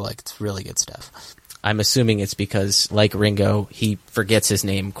solo, it's really good stuff. I'm assuming it's because, like Ringo, he forgets his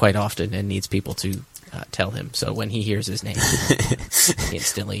name quite often and needs people to tell him. So when he hears his name, he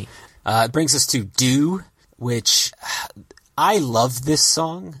instantly... It brings us to Do, which I love this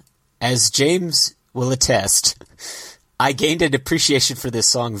song. As James will attest... I gained an appreciation for this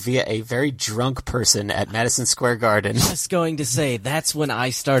song via a very drunk person at Madison Square Garden. Just going to say, that's when I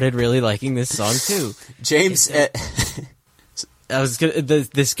started really liking this song too. James,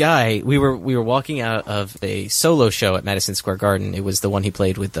 this guy, we were walking out of a solo show at Madison Square Garden. It was the one he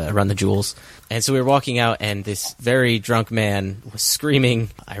played with Run the Jewels. And so we were walking out, and this very drunk man was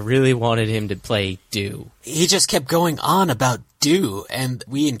screaming, I really wanted him to play Do. He just kept going on about Do, and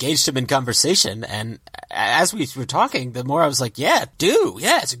we engaged him in conversation, and as we were talking, the more I was like, yeah, Do,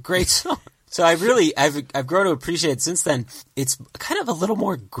 yeah, it's a great song. So I've grown to appreciate it since then. It's kind of a little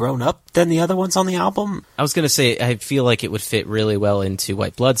more grown up than the other ones on the album. I was going to say, I feel like it would fit really well into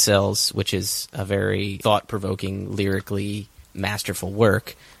White Blood Cells, which is a very thought-provoking, lyrically masterful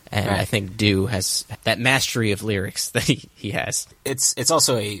work. And right. I think Do has that mastery of lyrics that he has. It's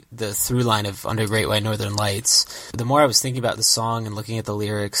also the through line of Under Great White Northern Lights. The more I was thinking about the song and looking at the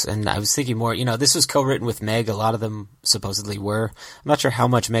lyrics, and I was thinking more, this was co-written with Meg. A lot of them supposedly were. I'm not sure how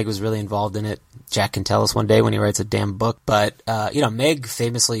much Meg was really involved in it. Jack can tell us one day when he writes a damn book. But, Meg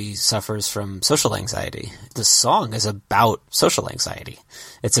famously suffers from social anxiety. The song is about social anxiety.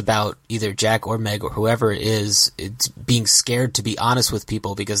 It's about either Jack or Meg or whoever it is, it's being scared to be honest with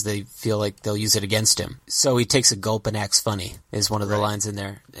people because they feel like they'll use it against him. So he takes a gulp and acts funny, is one of the lines in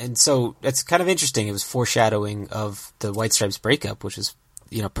there. And so it's kind of interesting. It was foreshadowing of the White Stripes breakup, which was,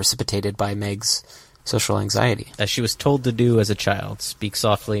 precipitated by Meg's social anxiety. As she was told to do as a child, speak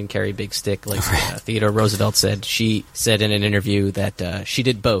softly and carry a big stick, like Theodore Roosevelt said. She said in an interview that she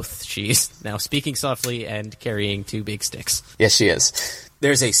did both. She's now speaking softly and carrying 2 big sticks. Yes, she is.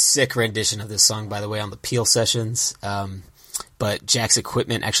 There's a sick rendition of this song, by the way, on the Peel sessions, but Jack's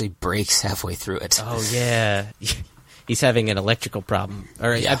equipment actually breaks halfway through it. Oh, yeah. He's having an electrical problem.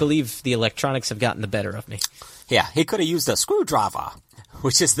 Or yeah. I believe the electronics have gotten the better of me. Yeah, he could have used a screwdriver,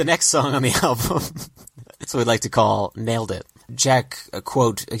 which is the next song on the album. That's what we'd like to call Nailed It. Jack, a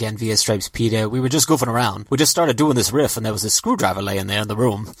quote, again, via Stripes Peter, we were just goofing around. We just started doing this riff, and there was this screwdriver laying there in the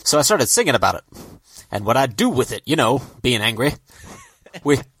room. So I started singing about it. And what I'd do with it, being angry.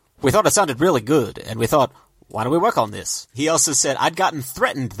 We thought it sounded really good, and we thought, why don't we work on this? He also said, I'd gotten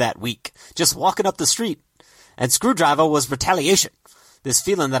threatened that week, just walking up the street. And screwdriver was retaliation. This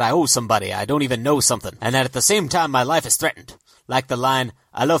feeling that I owe somebody, I don't even know something, and that at the same time my life is threatened. Like the line,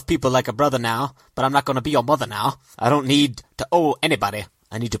 I love people like a brother now, but I'm not going to be your mother now. I don't need to owe anybody.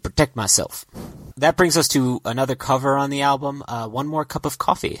 I need to protect myself. That brings us to another cover on the album, One More Cup of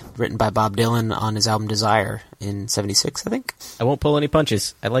Coffee, written by Bob Dylan on his album Desire in 76, I think. I won't pull any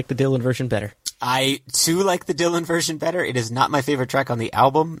punches. I like the Dylan version better. I, too, like the Dylan version better. It is not my favorite track on the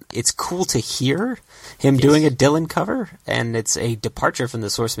album. It's cool to hear him doing a Dylan cover, and it's a departure from the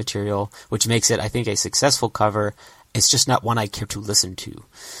source material, which makes it, I think, a successful cover. It's just not one I care to listen to.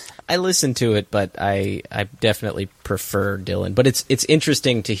 I listen to it, but I definitely prefer Dylan. But it's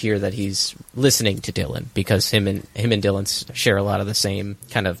interesting to hear that he's listening to Dylan, because him and Dylan share a lot of the same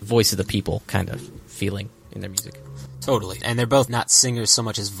kind of voice of the people kind of feeling. in their music. Totally. And they're both not singers so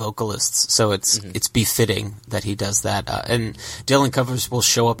much as vocalists, so it's befitting that he does that. And Dylan covers will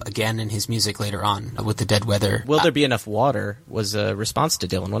show up again in his music later on with the Dead Weather. Will There Be Enough Water was a response to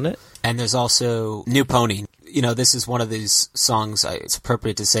Dylan, wasn't it? And there's also New Pony. You know, this is one of these songs, it's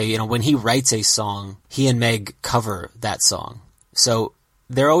appropriate to say, you know, when he writes a song, he and Meg cover that song. So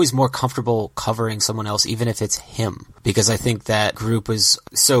they're always more comfortable covering someone else, even if it's him. Because I think that group was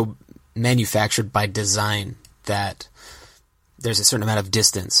so manufactured by design that there's a certain amount of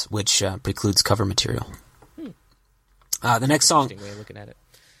distance, which precludes cover material. The next song... Interesting way of looking at it.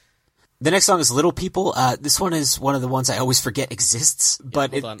 The next song is Little People. This one is one of the ones I always forget exists. But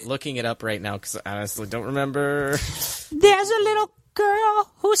Hold on, looking it up right now because I honestly don't remember. There's a little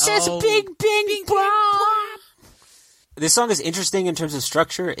girl who says bing, bing, bong. This song is interesting in terms of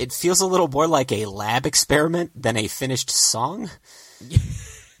structure. It feels a little more like a lab experiment than a finished song.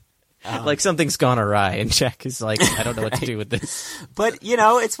 Like something's gone awry, and Jack is like, I don't know what to do with this. But, you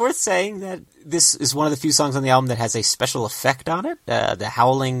know, it's worth saying that this is one of the few songs on the album that has a special effect on it. The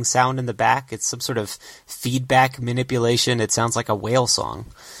howling sound in the back, it's some sort of feedback manipulation. It sounds like a whale song.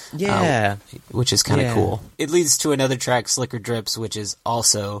 Yeah. Which is kind of cool. It leads to another track, Slicker Drips, which is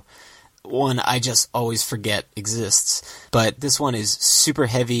also one I just always forget exists. But this one is super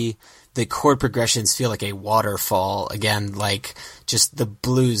heavy. The chord progressions feel like a waterfall. Again, like just the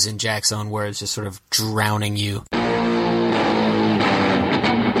blues in Jack's own words, just sort of drowning you.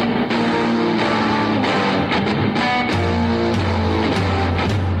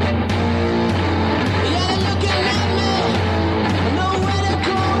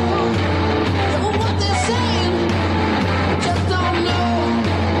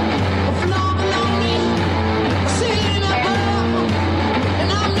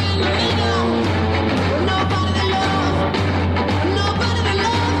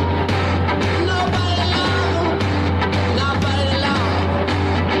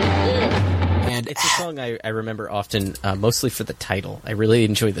 I remember often, mostly for the title. I really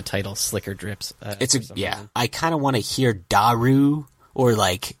enjoy the title, Slicker Drips. Reason. I kind of want to hear Daru or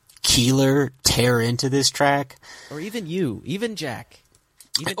like Keeler tear into this track, or even Jack,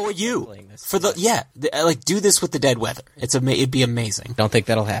 or you for like do this with the Dead Weather. It'd be amazing. Don't think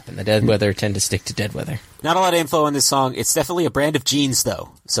that'll happen. The Dead Weather tend to stick to Dead Weather. Not a lot of info on this song. It's definitely a brand of jeans,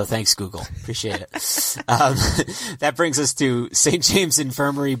 though. So thanks, Google. Appreciate it. That brings us to St. James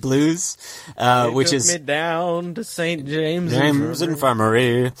Infirmary Blues, which is... me down to St. James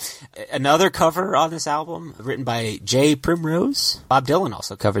Infirmary. Another cover on this album, written by Jay Primrose. Bob Dylan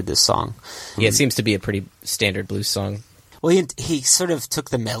also covered this song. Yeah, it seems to be a pretty standard blues song. Well, he sort of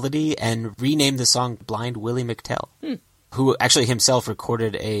took the melody and renamed the song Blind Willie McTell. Who actually himself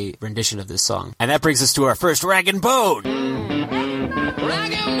recorded a rendition of this song. And that brings us to our first Rag and Bone!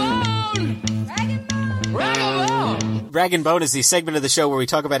 Rag and Bone! Rag and Bone! Rag and Bone is the segment of the show where we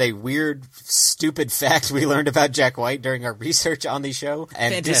talk about a weird, stupid fact we learned about Jack White during our research on the show.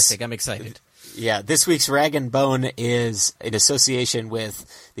 And fantastic, I'm excited. Yeah, this week's Rag and Bone is in association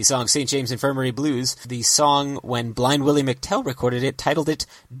with the song St. James Infirmary Blues. The song, when Blind Willie McTell recorded it, titled it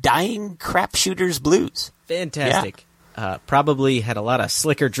Dying Crap Shooters Blues. Fantastic. Yeah. Probably had a lot of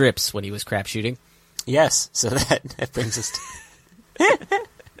slicker drips when he was crap shooting. Yes, so that brings us to...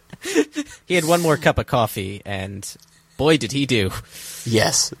 He had one more cup of coffee, and boy, did he do.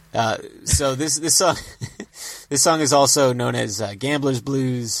 Yes. So this song this song is also known as Gambler's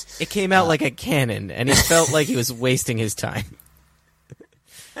Blues. It came out like a cannon, and he felt like he was wasting his time.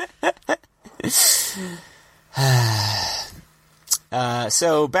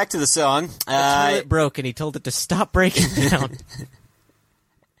 So back to the song. The toilet broke, and he told it to stop breaking down.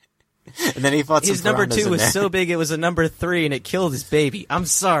 And then he fought some his number 2 was there. so big it was a number 3, and it killed his baby. I'm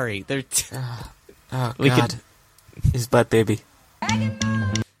sorry. Oh God, his butt baby.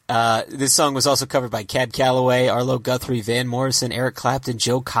 This song was also covered by Cab Calloway, Arlo Guthrie, Van Morrison, Eric Clapton,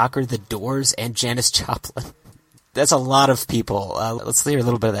 Joe Cocker, The Doors, and Janis Joplin. That's a lot of people. Let's hear a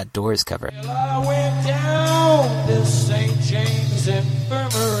little bit of that Doors cover. Well, I went down to St. James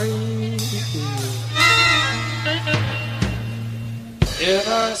Infirmary, and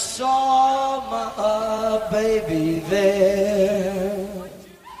I saw my baby there,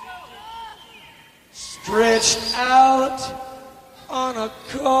 stretched out on a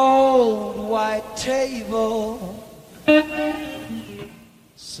cold white table,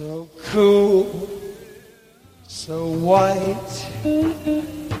 so cool, so white,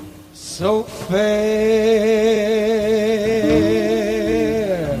 so fair.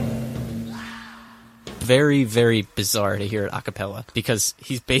 Very, very bizarre to hear it a cappella, because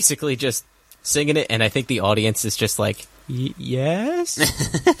he's basically just singing it, and I think the audience is just like, Yes?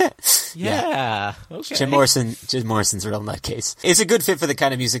 Yeah. Okay. Jim Morrison's a real nutcase. It's a good fit for the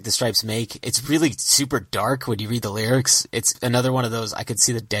kind of music the Stripes make. It's really super dark when you read the lyrics. It's another one of those, I could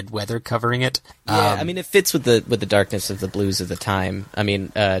see the Dead Weather covering it. Yeah, I mean, it fits with the darkness of the blues of the time. I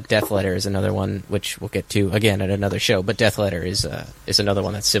mean, Death Letter is another one, which we'll get to again at another show, but Death Letter is another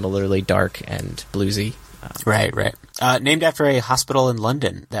one that's similarly dark and bluesy. Right. Named after a hospital in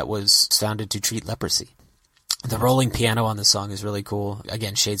London that was founded to treat leprosy. The rolling piano on the song is really cool.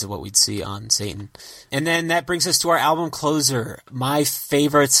 Again, shades of what we'd see on Satan. And then that brings us to our album closer. My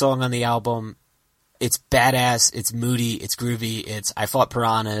favorite song on the album. It's badass, it's moody, it's groovy, it's I Fought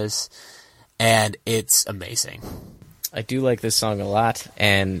Piranhas, and it's amazing. I do like this song a lot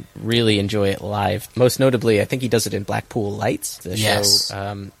and really enjoy it live. Most notably, I think he does it in Blackpool Lights, the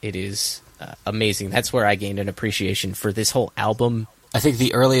show. It is amazing. That's where I gained an appreciation for this whole album. I think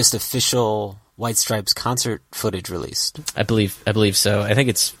the earliest official White Stripes concert footage released. I believe so. I think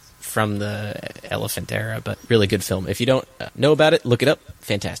it's from the Elephant era, but really good film. If you don't know about it, look it up.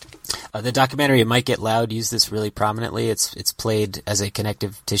 Fantastic. The documentary It Might Get Loud used this really prominently. It's played as a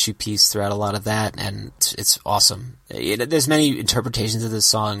connective tissue piece throughout a lot of that, and it's awesome. There's many interpretations of this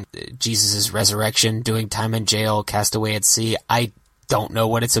song. Jesus' resurrection, doing time in jail, cast away at sea. I don't know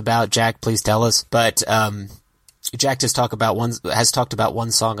what it's about. Jack, please tell us. But Jack has talked about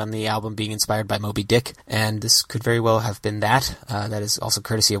one song on the album being inspired by Moby Dick, and this could very well have been that. That is also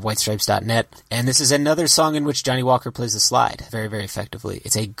courtesy of whitestripes.net. And this is another song in which Johnny Walker plays the slide very, very effectively.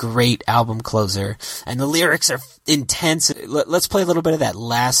 It's a great album closer, and the lyrics are intense. Let's play a little bit of that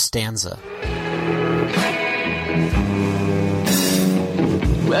last stanza.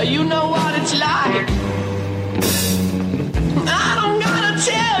 Well, you know what it's like. I don't gotta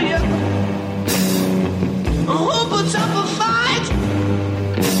tell you. Who puts up a fight?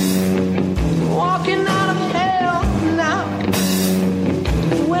 Walking out of hell now.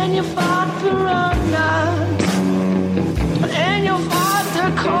 When you fought piranhas and you fought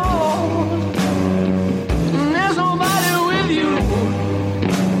the cold, and there's nobody with you.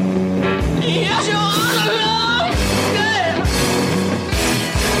 Yes, you're all alone.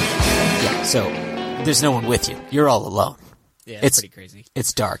 Yeah. So, there's no one with you. You're all alone. Yeah, it's pretty crazy.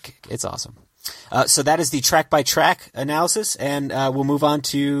 It's dark. It's awesome. So that is the track-by-track analysis, and we'll move on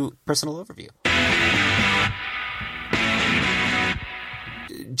to personal overview.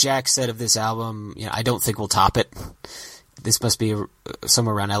 Jack said of this album, I don't think we'll top it. This must be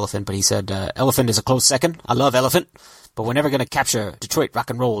somewhere around Elephant, but he said, Elephant is a close second. I love Elephant, but we're never going to capture Detroit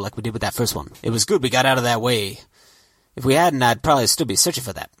rock and roll like we did with that first one. It was good we got out of that way. If we hadn't, I'd probably still be searching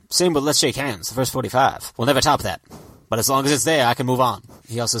for that. Same with Let's Shake Hands, the first 45. We'll never top that. But as long as it's there, I can move on.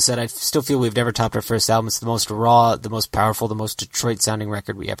 He also said, I still feel we've never topped our first album. It's the most raw, the most powerful, the most Detroit-sounding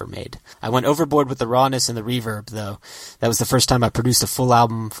record we ever made. I went overboard with the rawness and the reverb, though. That was the first time I produced a full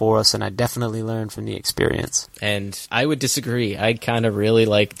album for us, and I definitely learned from the experience. And I would disagree. I kind of really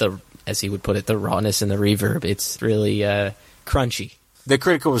like as he would put it, the rawness and the reverb. It's really crunchy. The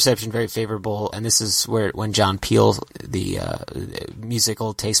critical reception very favorable, and this is when John Peel, the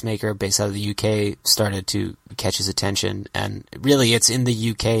musical tastemaker based out of the UK, started to catch his attention. And really, it's in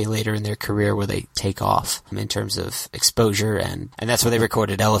the UK later in their career where they take off in terms of exposure, and that's where they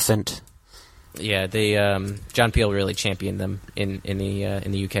recorded Elephant. Yeah, John Peel really championed them in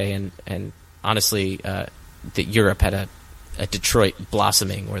the UK, and honestly, Europe had a Detroit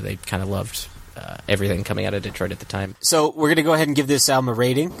blossoming where they kind of loved everything coming out of Detroit at the time. So we're going to go ahead and give this album a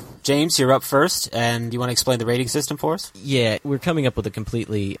rating. James, you're up first, and you want to explain the rating system for us? Yeah, we're coming up with a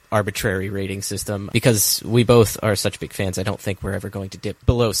completely arbitrary rating system because we both are such big fans. I don't think we're ever going to dip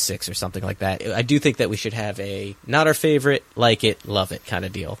below 6 or something like that. I do think that we should have a not our favorite, like it, love it kind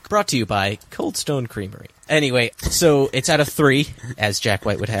of deal. Brought to you by Cold Stone Creamery. Anyway, so it's out of 3, as Jack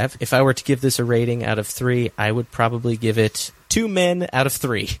White would have. If I were to give this a rating out of 3, I would probably give it 2 men out of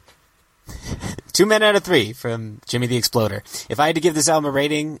 3. 2 men out of 3 from Jimmy the Exploder. If I had to give this album a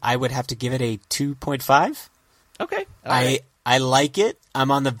rating, I would have to give it a 2.5. Okay. Right. I like it. I'm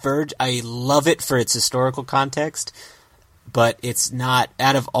on the verge. I love it for its historical context, but it's not,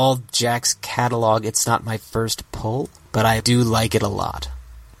 out of all Jack's catalog, it's not my first pull, but I do like it a lot.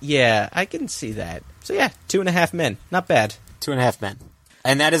 Yeah, I can see that. So yeah, 2.5 men. Not bad. 2.5 men.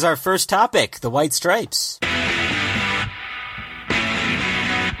 And that is our first topic, the White Stripes.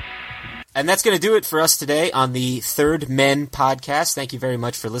 And that's going to do it for us today on the Third Men podcast. Thank you very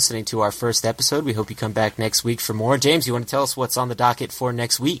much for listening to our first episode. We hope you come back next week for more. James, you want to tell us what's on the docket for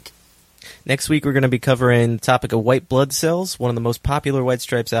next week? Next week, we're going to be covering the topic of White Blood Cells, one of the most popular White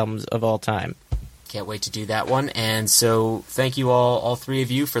Stripes albums of all time. Can't wait to do that one. And so thank you all 3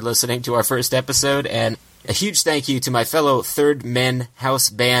 of you, for listening to our first episode. And A huge thank you to my fellow Third Men House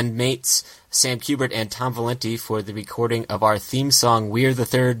band mates, Sam Kubert and Tom Valenti, for the recording of our theme song, We're the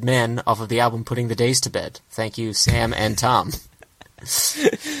Third Men, off of the album Putting the Days to Bed. Thank you, Sam and Tom.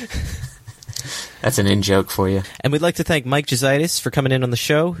 That's an in-joke for you. And we'd like to thank Mike Jezaitis for coming in on the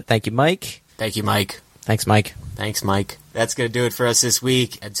show. Thank you, Mike. Thank you, Mike. Thanks, Mike. Thanks, Mike. That's going to do it for us this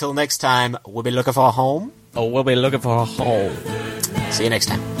week. Until next time, we'll be looking for a home. Oh, we'll be looking for a home. See you next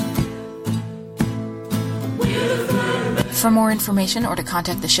time. For more information or to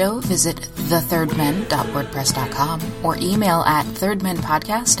contact the show, visit thethirdmen.wordpress.com or email at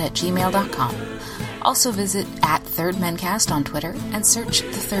thirdmenpodcast@gmail.com. Also visit @thirdmencast on Twitter and search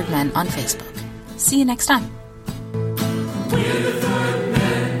The Third Men on Facebook. See you next time.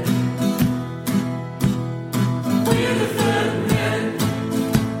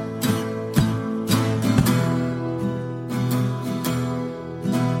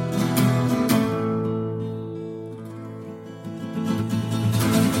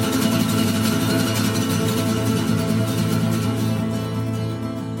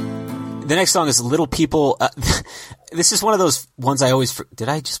 The next song is Little People. This is one of those ones I always... Did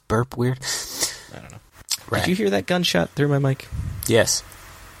I just burp weird? I don't know. Did you hear that gunshot through my mic? Yes.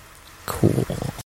 Cool.